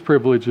greatest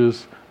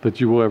privileges that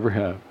you will ever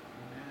have.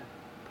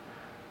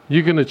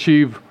 You can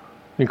achieve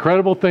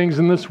incredible things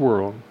in this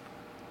world,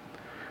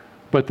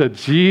 but that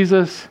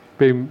Jesus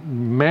be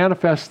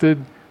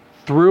manifested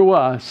through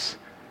us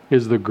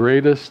is the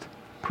greatest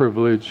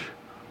privilege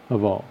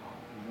of all.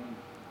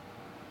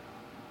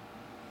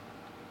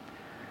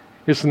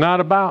 It's not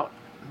about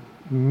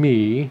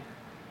me.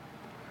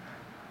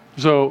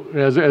 So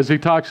as he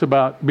talks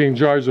about being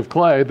jars of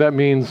clay, that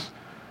means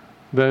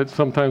that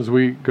sometimes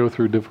we go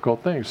through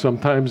difficult things.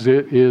 Sometimes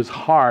it is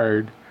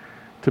hard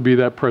to be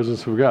that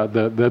presence of God,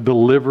 that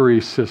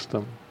delivery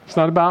system. It's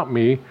not about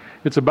me.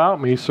 It's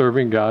about me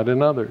serving God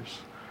and others.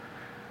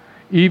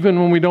 Even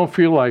when we don't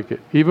feel like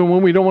it. Even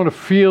when we don't want to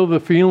feel the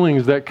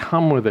feelings that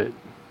come with it.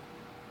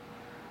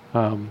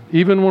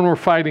 Even when we're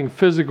fighting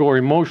physical or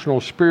emotional,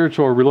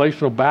 spiritual or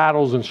relational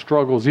battles and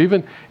struggles.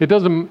 Even it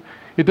doesn't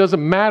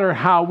matter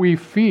how we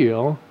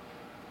feel.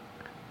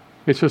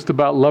 It's just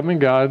about loving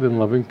God and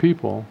loving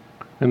people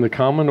and the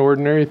common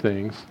ordinary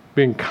things,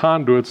 being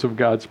conduits of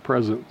God's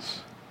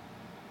presence.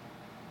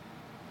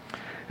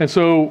 And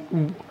so,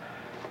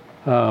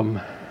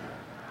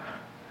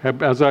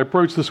 as I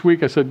approached this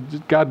week, I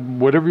said, God,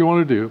 whatever you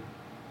want to do.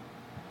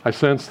 I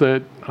sense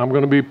that I'm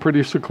going to be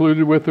pretty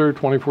secluded with her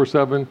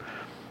 24/7.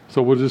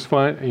 So we'll just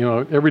find,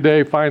 every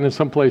day finding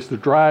some place to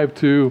drive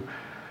to,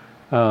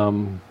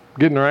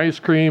 getting her ice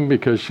cream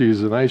because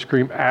she's an ice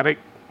cream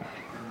addict.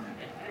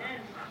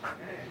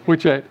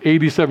 Which at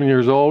 87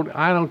 years old,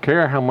 I don't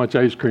care how much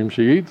ice cream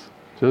she eats.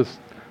 Just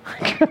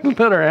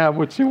let her have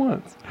what she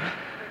wants.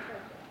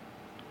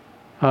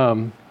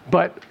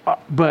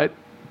 But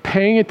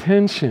paying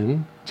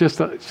attention, just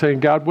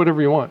saying, God,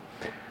 whatever you want.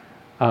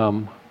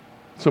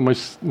 So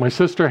my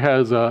sister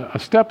has a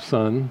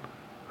stepson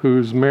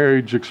whose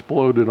marriage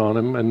exploded on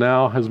him and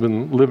now has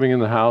been living in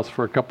the house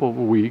for a couple of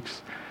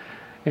weeks.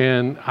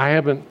 And I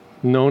haven't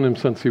known him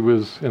since he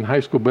was in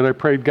high school, but I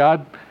prayed,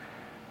 God,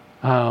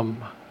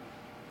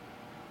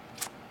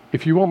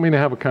 if you want me to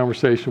have a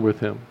conversation with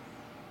him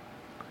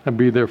and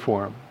be there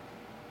for him,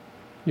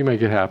 you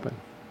make it happen.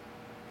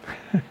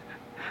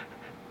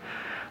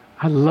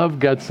 I love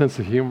God's sense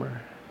of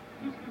humor.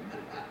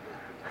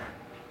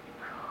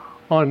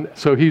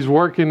 So he's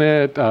working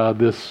at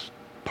this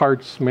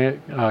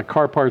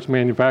car parts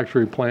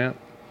manufacturing plant.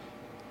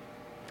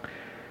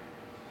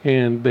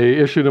 And they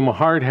issued him a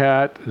hard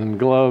hat and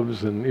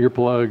gloves and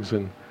earplugs,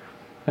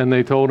 and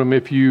they told him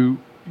if you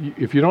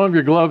don't have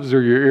your gloves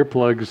or your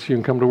earplugs, you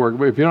can come to work.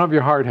 But if you don't have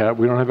your hard hat,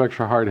 we don't have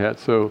extra hard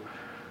hats, so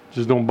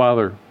just don't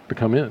bother to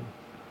come in.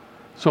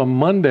 So on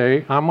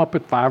Monday, I'm up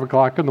at 5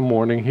 o'clock in the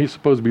morning. He's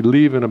supposed to be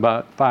leaving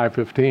about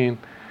 5:15,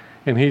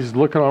 and he's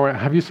looking all around.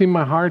 Have you seen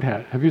my hard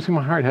hat? Have you seen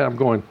my hard hat? I'm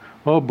going,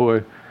 oh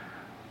boy,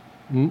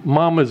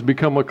 Mom has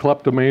become a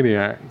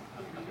kleptomaniac.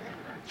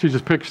 She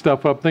just picks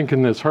stuff up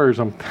thinking it's hers.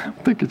 I'm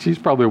thinking she's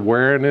probably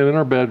wearing it in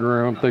her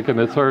bedroom, thinking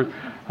it's hers.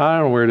 I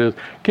don't know where it is.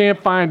 Can't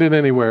find it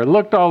anywhere.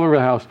 Looked all over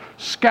the house.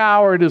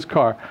 Scoured his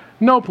car.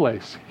 No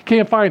place. He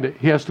can't find it.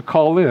 He has to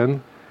call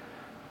in.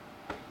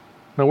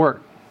 No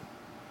work.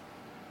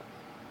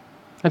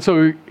 And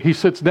so he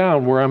sits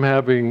down where I'm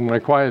having my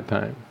quiet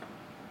time.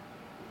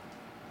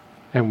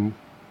 And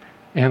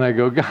I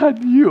go,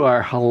 God, you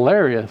are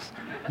hilarious.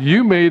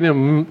 You made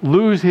him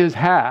lose his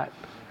hat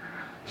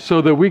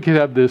so that we could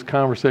have this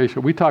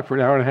conversation. We talked for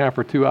an hour and a half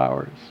or 2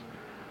 hours.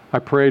 I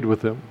prayed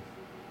with him.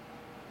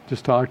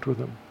 Just talked with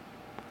him.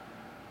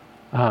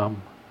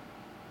 And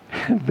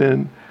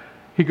then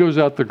he goes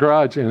out the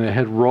garage and it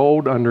had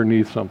rolled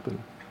underneath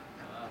something.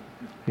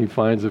 He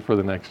finds it for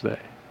the next day.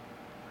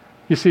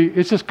 You see,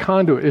 it's just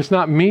conduit. It's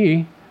not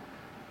me.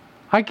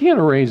 I can't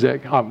arrange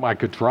that. I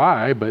could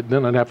try, but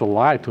then I'd have to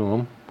lie to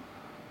him.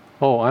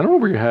 Oh, I know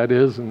where your hat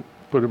is, and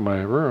put it in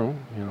my room,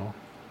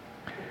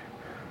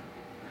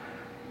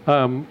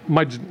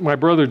 My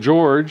brother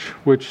George,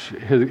 which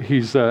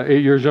he's 8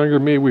 years younger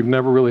than me, we've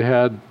never really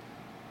had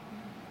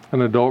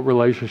an adult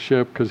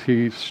relationship because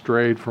he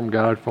strayed from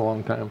God for a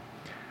long time.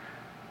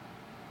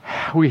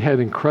 We had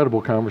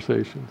incredible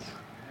conversations.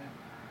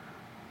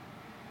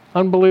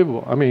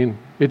 Unbelievable. I mean,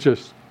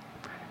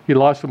 he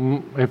lost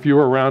him. If you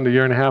were around a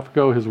year and a half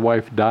ago, his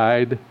wife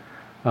died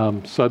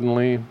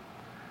suddenly,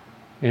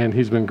 and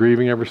he's been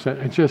grieving ever since.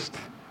 It just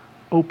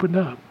opened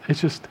up.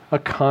 It's just a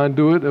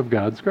conduit of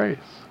God's grace,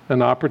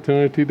 an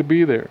opportunity to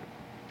be there.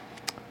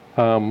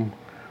 One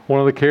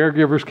of the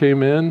caregivers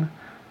came in,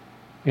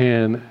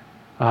 and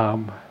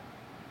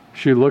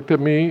she looked at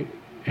me,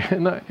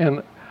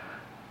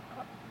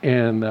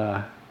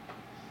 and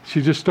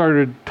she just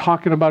started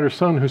talking about her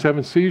son who's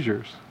having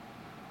seizures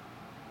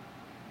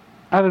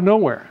out of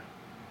nowhere.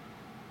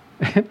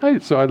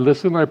 And so I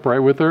listened, I prayed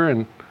with her,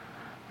 and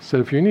said,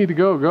 if you need to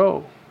go,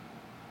 go.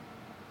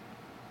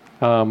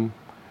 And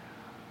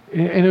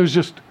it was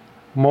just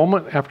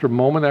moment after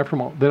moment after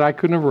moment that I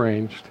couldn't have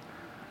arranged,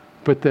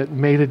 but that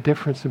made a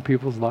difference in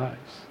people's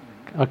lives.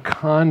 A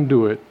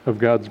conduit of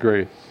God's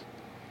grace,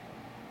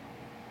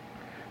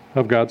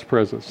 of God's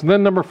presence. And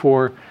then number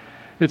 4,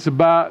 it's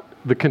about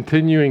the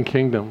continuing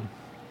kingdom.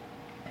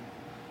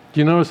 Do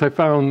you notice I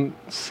found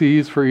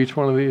C's for each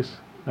one of these?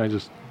 I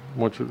just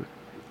want you to...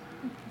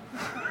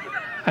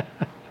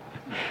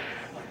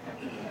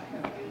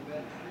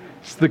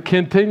 It's the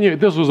continue.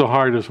 This was the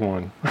hardest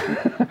one.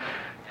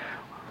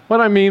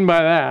 What I mean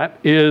by that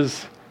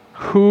is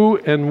who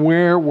and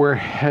where we're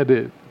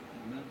headed.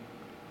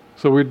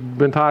 So we've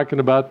been talking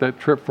about that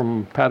trip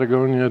from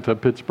Patagonia to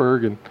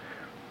Pittsburgh,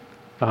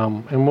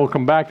 and we'll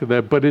come back to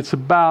that. But it's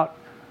about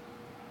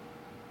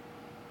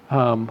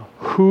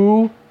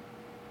who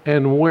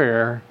and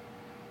where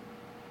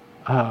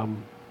our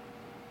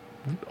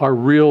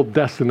real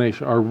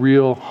destination, our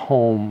real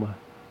home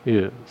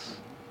is.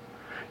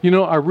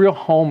 Our real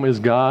home is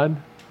God,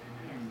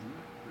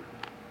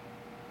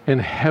 and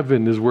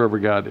heaven is wherever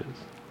God is.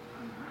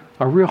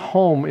 Our real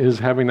home is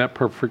having that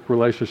perfect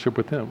relationship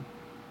with Him.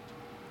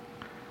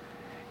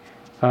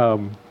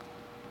 2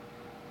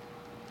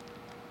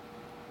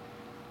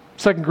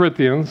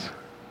 Corinthians,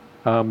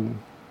 jump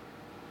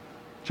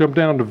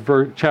down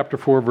to chapter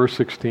 4, verse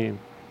 16.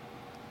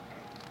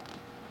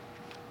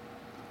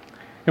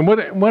 And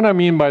what I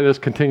mean by this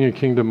continued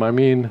kingdom, I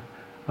mean,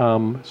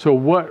 so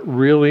what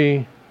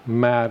really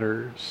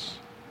matters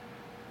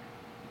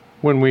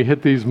when we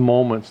hit these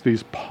moments,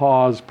 these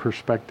pause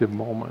perspective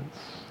moments.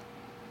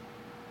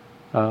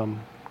 A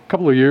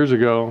couple of years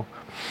ago,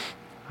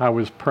 I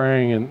was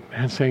praying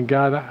and saying,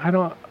 God, I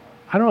don't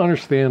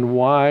understand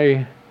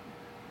why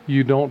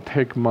you don't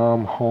take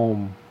Mom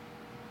home.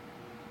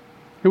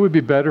 It would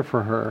be better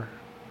for her.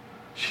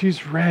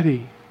 She's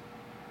ready.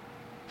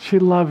 She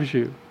loves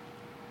you.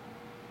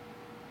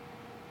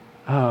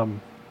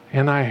 And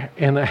I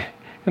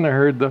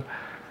heard the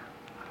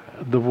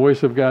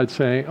voice of God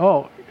saying,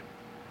 oh,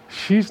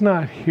 she's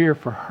not here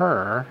for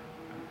her.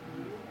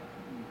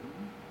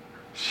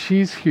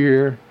 She's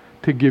here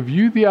to give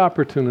you the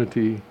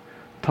opportunity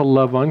to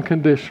love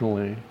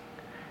unconditionally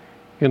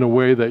in a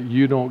way that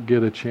you don't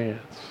get a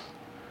chance.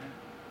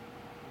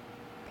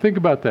 Think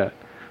about that.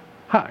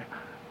 Hi.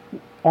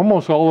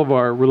 Almost all of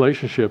our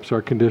relationships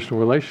are conditional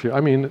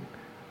relationships.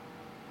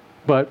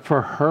 But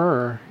for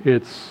her,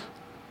 it's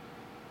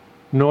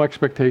no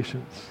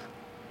expectations.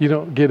 You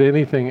don't get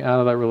anything out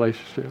of that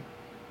relationship.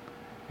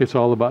 It's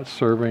all about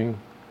serving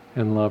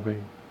and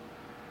loving.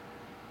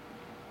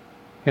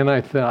 And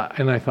I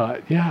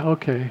thought, yeah,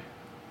 okay.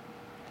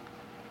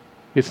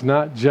 It's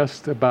not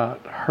just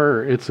about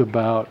her. It's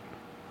about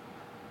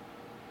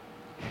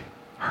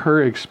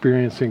her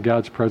experiencing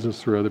God's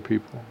presence through other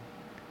people.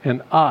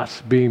 And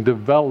us being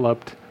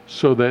developed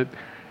so that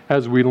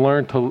as I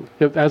learned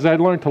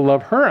to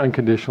love her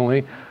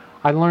unconditionally,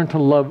 I learned to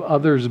love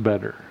others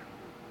better.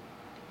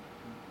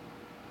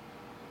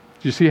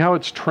 Do you see how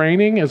it's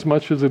training as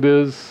much as it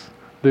is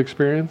the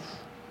experience?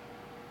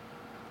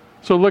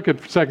 So look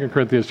at 2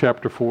 Corinthians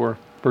chapter 4,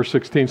 verse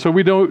 16. So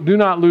we do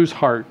not lose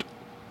heart.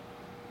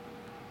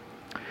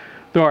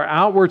 Though our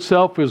outward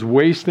self is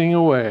wasting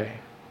away.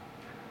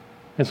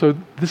 And so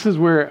this is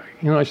where,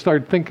 I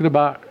started thinking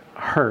about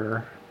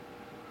her,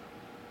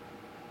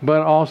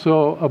 but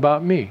also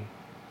about me.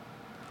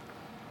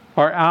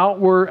 Our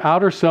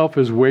outer self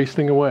is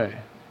wasting away.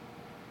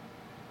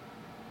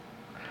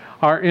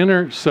 Our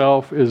inner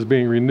self is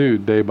being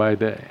renewed day by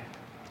day.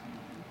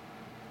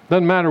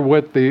 Doesn't matter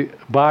what the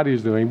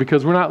body's doing,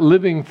 because we're not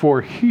living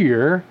for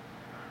here.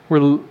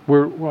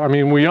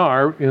 We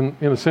are in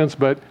a sense,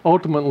 but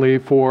ultimately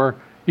for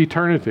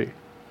eternity.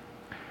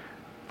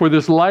 For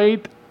this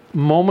light,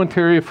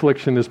 momentary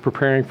affliction is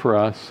preparing for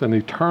us an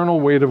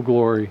eternal weight of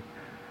glory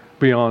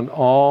beyond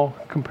all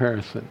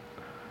comparison.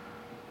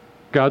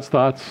 God's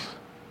thoughts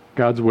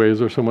God's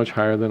ways are so much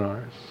higher than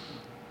ours.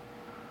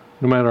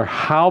 No matter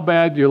how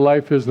bad your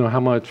life is, no matter how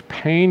much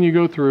pain you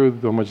go through,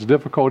 how much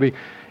difficulty,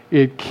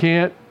 it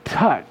can't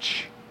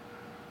touch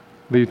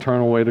the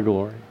eternal way to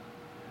glory,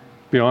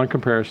 beyond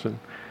comparison.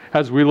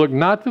 As we look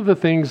not to the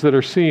things that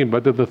are seen,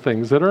 but to the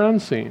things that are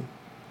unseen.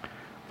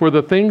 For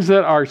the things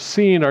that are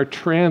seen are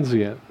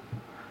transient,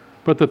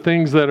 but the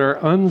things that are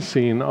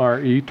unseen are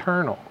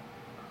eternal.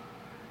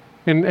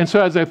 And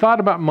so as I thought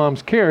about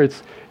Mom's care,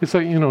 it's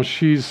like,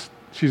 she's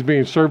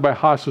being served by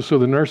hospice, so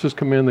the nurses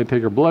come in, they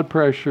take her blood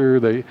pressure,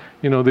 they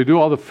do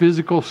all the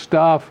physical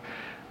stuff.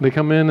 They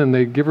come in and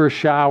they give her a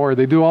shower,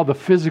 they do all the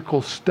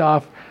physical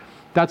stuff.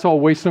 That's all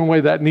wasting away.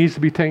 That needs to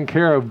be taken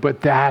care of,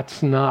 but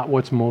that's not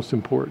what's most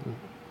important.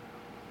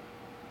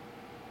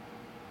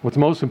 What's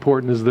most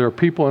important is there are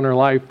people in her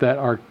life that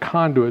are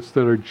conduits,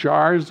 that are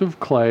jars of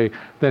clay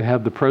that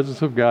have the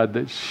presence of God,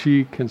 that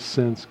she can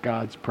sense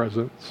God's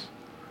presence.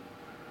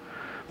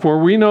 For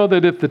we know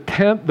that if the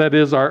tent that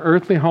is our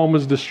earthly home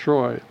is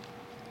destroyed,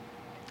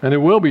 and it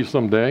will be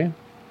someday,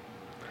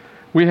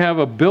 we have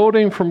a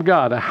building from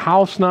God, a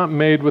house not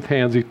made with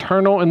hands,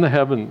 eternal in the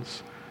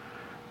heavens.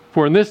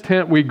 For in this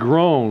tent we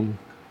groan,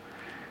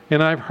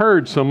 and I've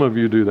heard some of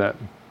you do that.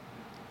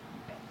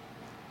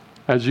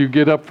 As you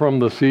get up from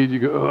the seat, you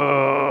go,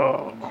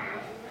 oh.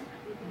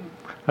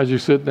 As you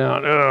sit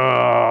down,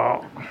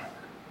 oh.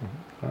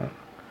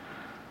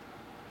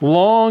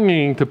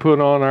 Longing to put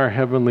on our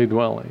heavenly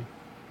dwelling.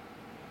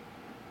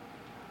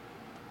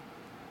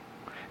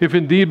 If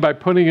indeed by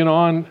putting it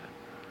on,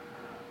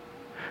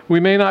 we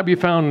may not be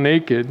found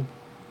naked,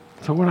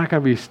 so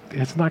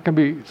it's not going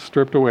to be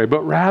stripped away, but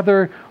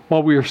rather,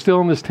 while we are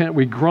still in this tent,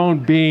 we groan,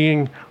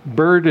 being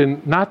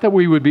burdened, not that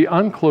we would be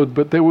unclothed,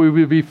 but that we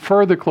would be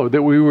further clothed,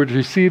 that we would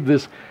receive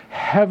this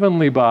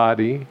heavenly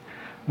body,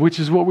 which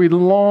is what we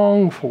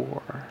long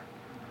for,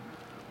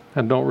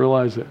 and don't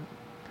realize it.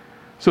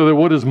 So that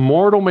what is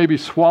mortal may be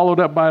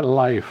swallowed up by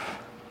life,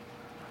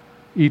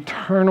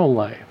 eternal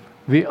life,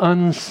 the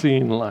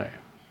unseen life.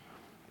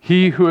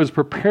 He who has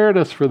prepared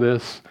us for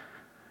this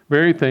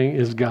very thing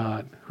is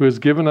God, who has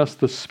given us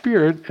the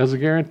Spirit as a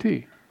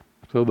guarantee.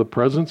 So the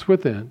presence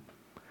within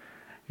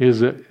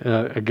is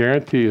a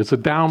guarantee. It's a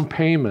down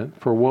payment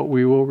for what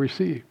we will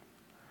receive.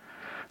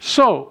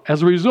 So,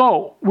 as a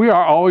result, we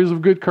are always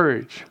of good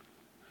courage.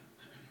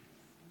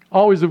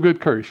 Always of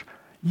good courage.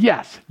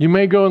 Yes, you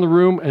may go in the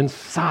room and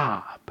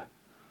sob,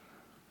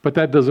 but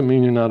that doesn't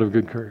mean you're not of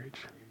good courage.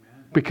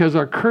 Because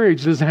our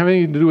courage doesn't have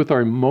anything to do with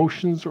our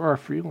emotions or our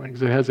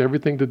feelings. It has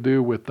everything to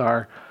do with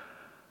our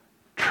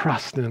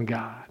trust in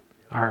God,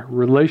 our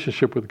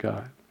relationship with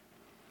God.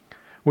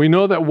 We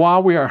know that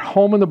while we are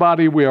home in the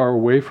body, we are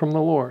away from the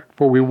Lord,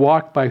 for we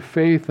walk by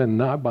faith and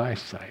not by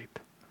sight.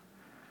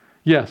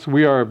 Yes,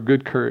 we are of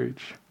good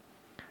courage,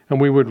 and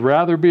we would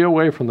rather be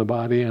away from the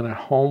body and at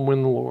home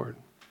in the Lord.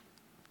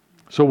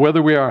 So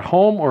whether we are at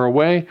home or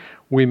away,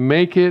 we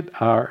make it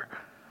our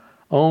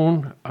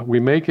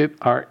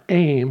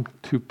aim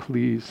to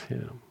please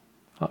Him.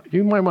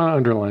 You might want to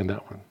underline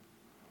that one.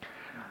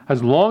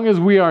 As long as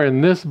we are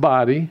in this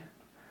body,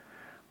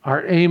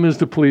 our aim is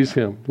to please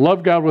Him.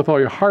 Love God with all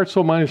your heart,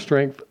 soul, mind, and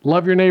strength.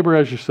 Love your neighbor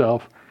as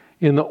yourself.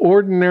 In the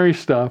ordinary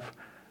stuff,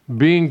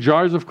 being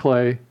jars of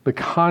clay, the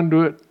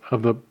conduit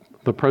of the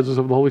presence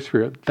of the Holy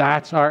Spirit,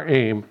 that's our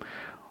aim.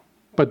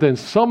 But then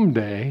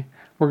someday,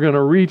 we're going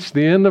to reach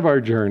the end of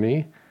our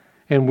journey,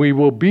 and we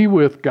will be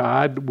with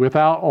God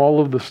without all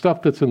of the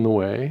stuff that's in the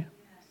way.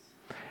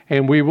 Yes.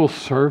 And we will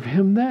serve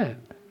Him then.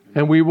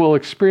 And we will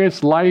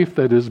experience life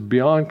that is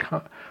beyond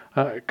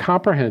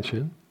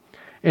comprehension.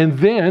 And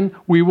then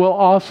we will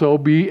also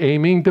be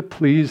aiming to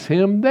please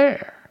Him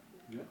there.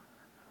 Yeah.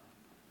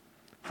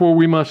 For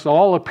we must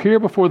all appear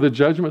before the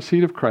judgment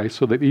seat of Christ,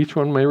 so that each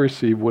one may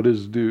receive what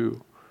is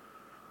due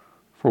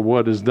for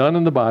what is done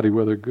in the body,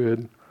 whether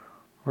good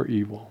or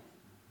evil.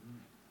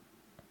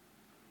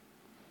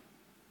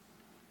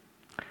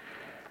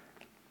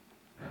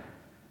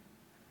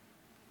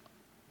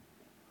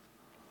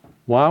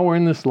 While we're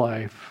in this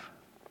life,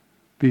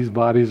 these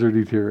bodies are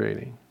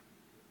deteriorating.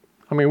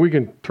 I mean, we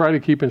can try to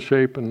keep in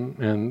shape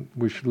and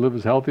we should live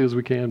as healthy as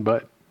we can,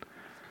 but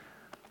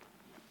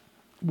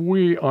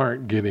we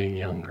aren't getting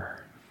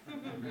younger.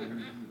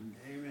 Amen.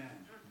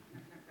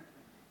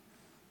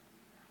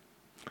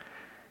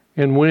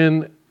 And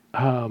when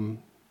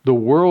the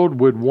world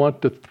would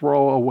want to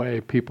throw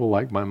away people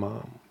like my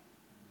mom,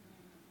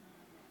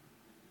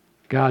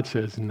 God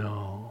says,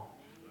 no,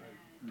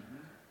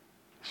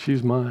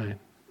 she's mine.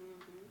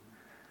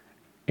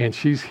 And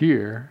she's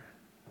here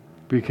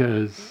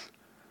because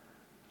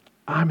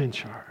I'm in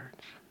charge.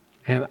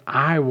 And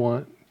I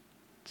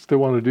still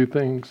want to do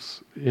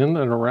things in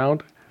and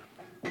around.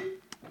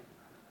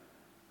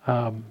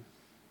 As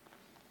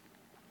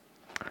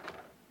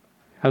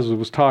I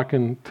was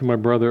talking to my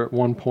brother at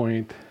one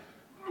point,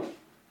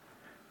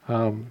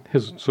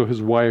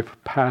 his wife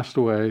passed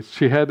away.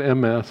 She had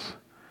MS.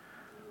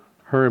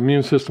 Her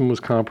immune system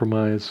was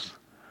compromised.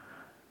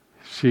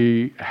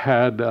 She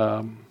had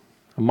a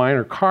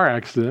minor car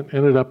accident,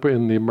 ended up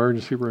in the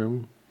emergency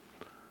room.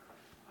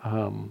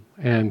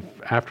 And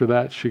after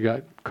that, she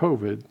got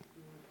COVID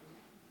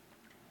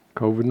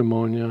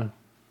pneumonia.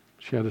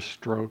 She had a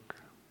stroke.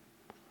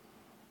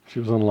 She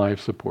was on life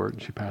support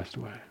and she passed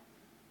away.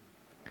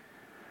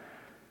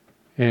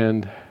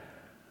 And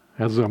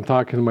as I'm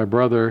talking to my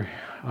brother,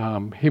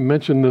 he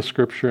mentioned this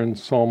scripture in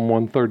Psalm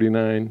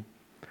 139.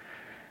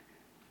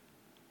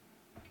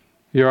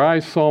 Your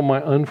eyes saw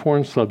my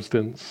unformed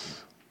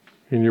substance.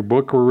 In your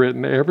book were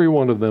written, every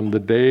one of them, the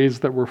days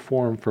that were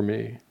formed for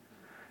me,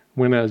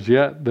 when as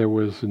yet there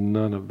was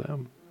none of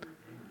them.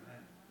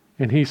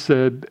 And he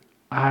said,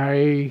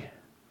 I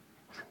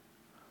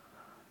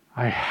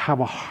have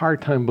a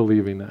hard time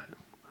believing that.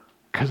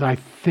 Because I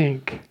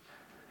think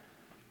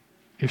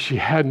if she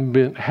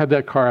hadn't had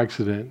that car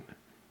accident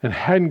and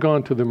hadn't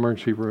gone to the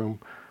emergency room,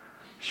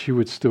 she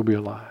would still be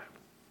alive.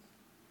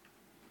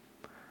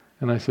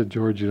 And I said,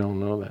 George, you don't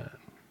know that.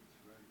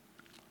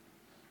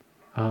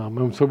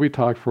 And so we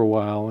talked for a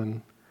while,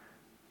 and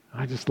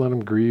I just let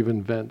him grieve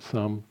and vent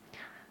some.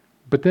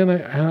 But then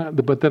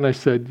I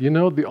said,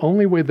 the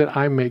only way that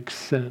I make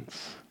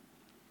sense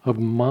of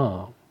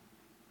Mom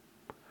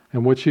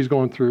and what she's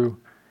going through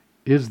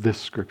is this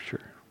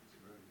scripture.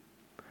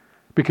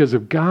 Because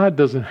if God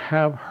doesn't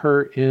have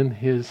her in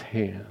his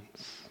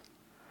hands,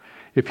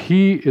 if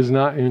he is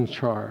not in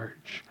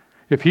charge,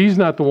 if he's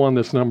not the one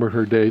that's numbered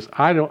her days,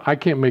 I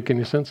can't make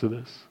any sense of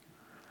this.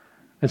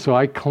 And so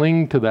I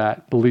cling to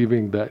that,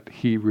 believing that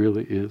he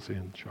really is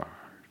in charge.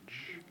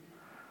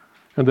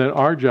 And that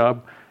our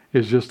job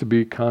is just to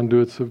be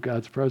conduits of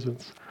God's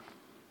presence.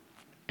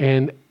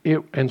 And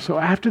so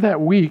after that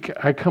week,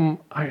 I come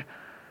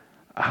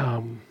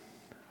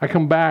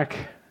back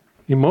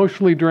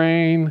emotionally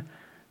drained,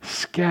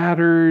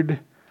 scattered,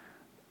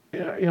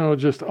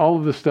 just all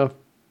of this stuff.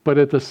 But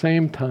at the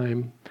same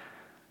time,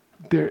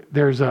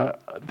 there's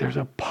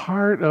a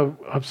part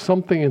of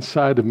something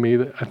inside of me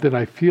that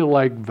I feel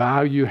like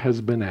value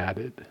has been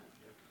added.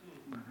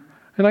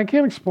 And I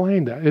can't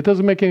explain that. It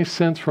doesn't make any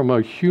sense from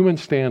a human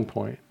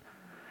standpoint.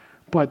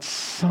 But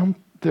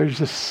there's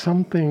just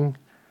something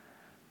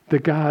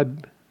that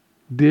God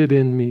did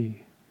in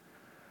me.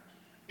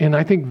 And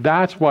I think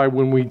that's why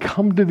when we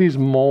come to these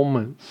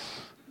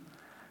moments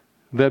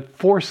that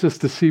force us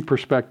to see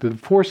perspective,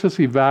 force us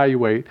to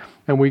evaluate,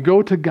 and we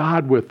go to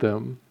God with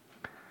them,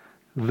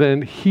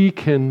 then he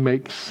can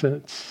make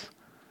sense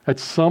at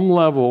some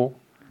level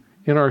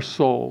in our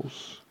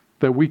souls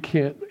that we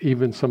can't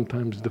even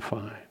sometimes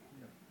define.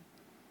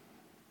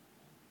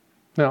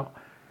 Now,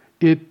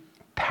 it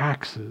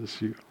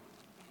taxes you.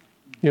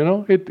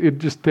 It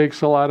just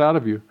takes a lot out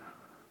of you.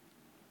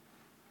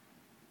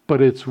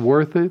 But it's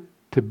worth it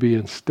to be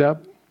in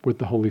step with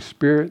the Holy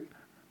Spirit,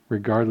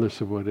 regardless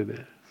of what it is.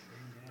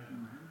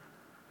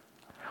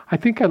 I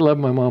think I love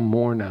my mom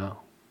more now,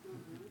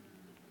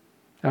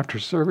 after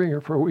serving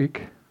her for a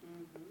week.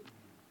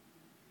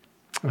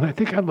 And I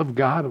think I love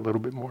God a little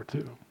bit more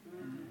too.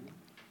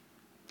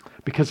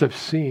 Because I've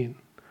seen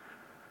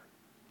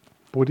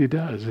what he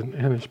does in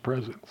his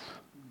presence.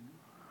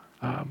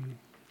 And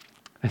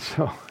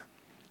so,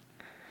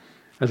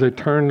 as I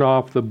turned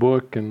off the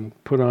book and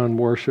put on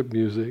worship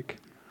music,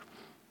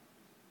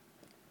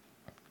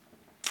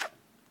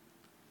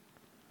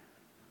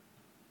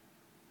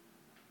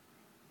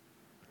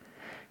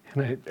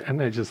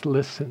 and I just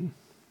listened,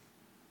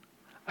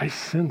 I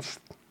sensed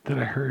that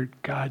I heard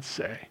God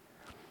say,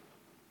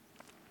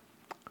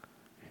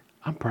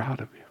 I'm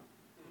proud of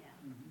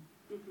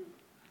you.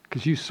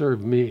 Because you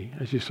served me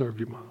as you served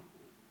your mom.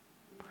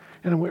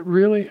 And I went,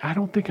 really? I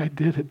don't think I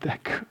did it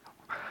that good.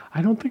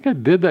 I don't think I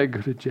did that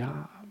good a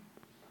job.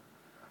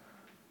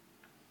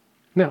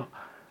 Now,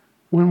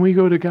 when we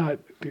go to God,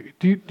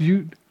 do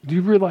you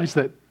realize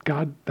that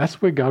that's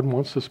the way God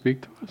wants to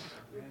speak to us?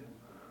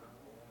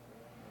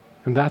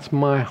 And that's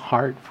my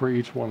heart for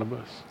each one of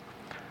us.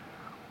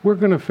 We're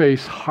going to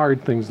face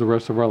hard things the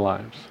rest of our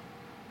lives.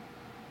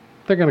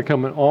 They're going to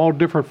come in all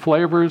different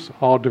flavors,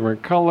 all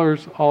different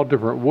colors, all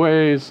different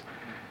ways.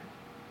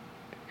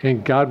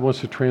 And God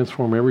wants to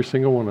transform every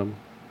single one of them.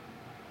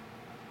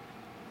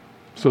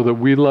 So that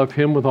we love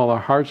him with all our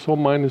heart, soul,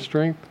 mind, and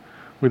strength.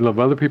 We love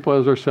other people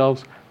as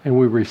ourselves. And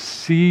we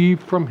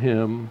receive from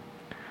him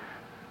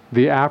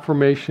the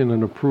affirmation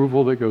and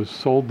approval that goes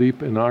so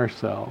deep in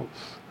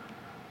ourselves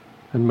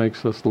and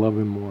makes us love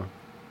him more.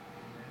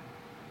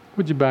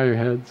 Would you bow your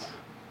heads?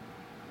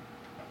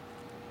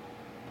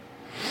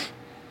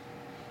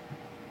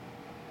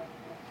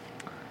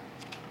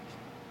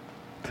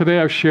 Today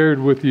I've shared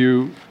with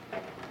you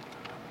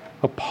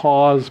a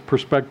pause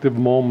perspective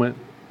moment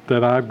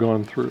that I've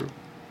gone through.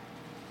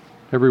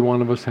 Every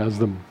one of us has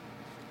them.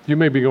 You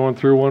may be going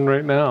through one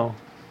right now,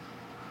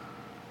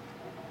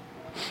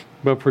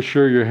 but for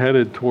sure you're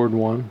headed toward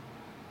one.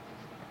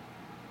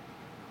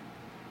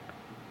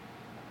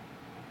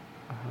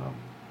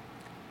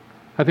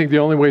 I think the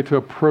only way to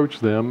approach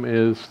them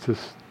is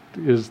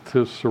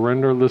to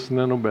surrender, listen,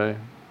 and obey.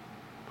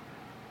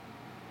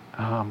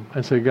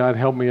 And say, God,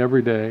 help me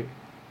every day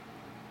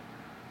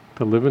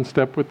to live in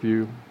step with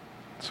you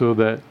so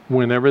that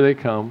whenever they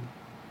come,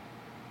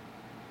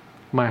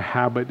 my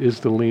habit is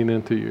to lean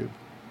into you.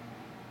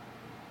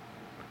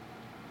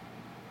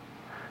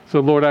 So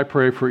Lord, I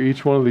pray for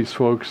each one of these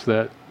folks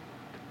that,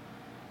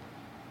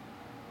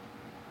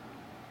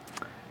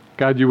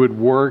 God, you would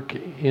work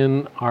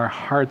in our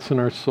hearts and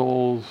our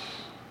souls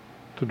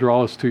to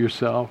draw us to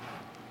yourself,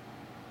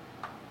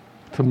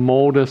 to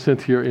mold us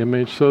into your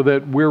image so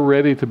that we're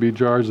ready to be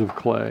jars of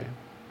clay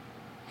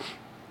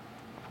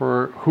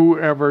for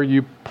whoever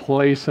you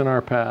place in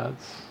our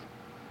paths.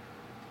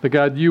 That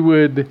God, you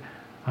would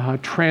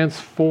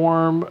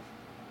transform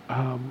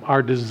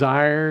our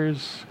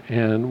desires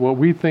and what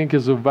we think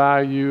is of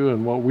value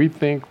and what we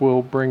think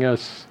will bring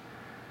us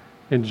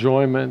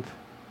enjoyment,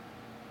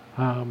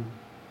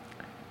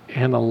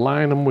 and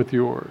align them with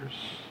yours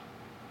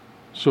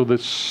so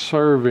that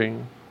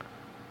serving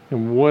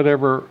in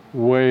whatever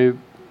way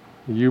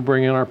you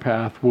bring in our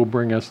path will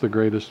bring us the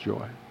greatest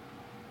joy.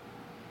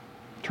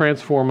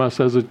 Transform us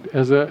as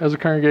a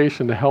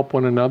congregation to help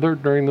one another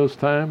during those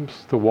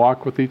times, to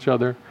walk with each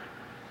other,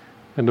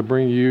 and to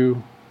bring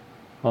you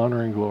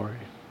honor and glory.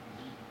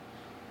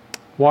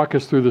 Walk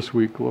us through this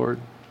week, Lord,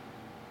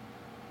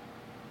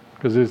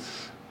 because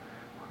it's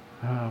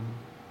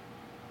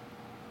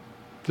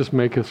just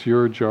make us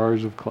your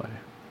jars of clay.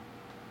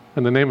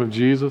 In the name of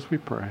Jesus we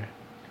pray.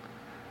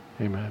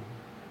 Amen.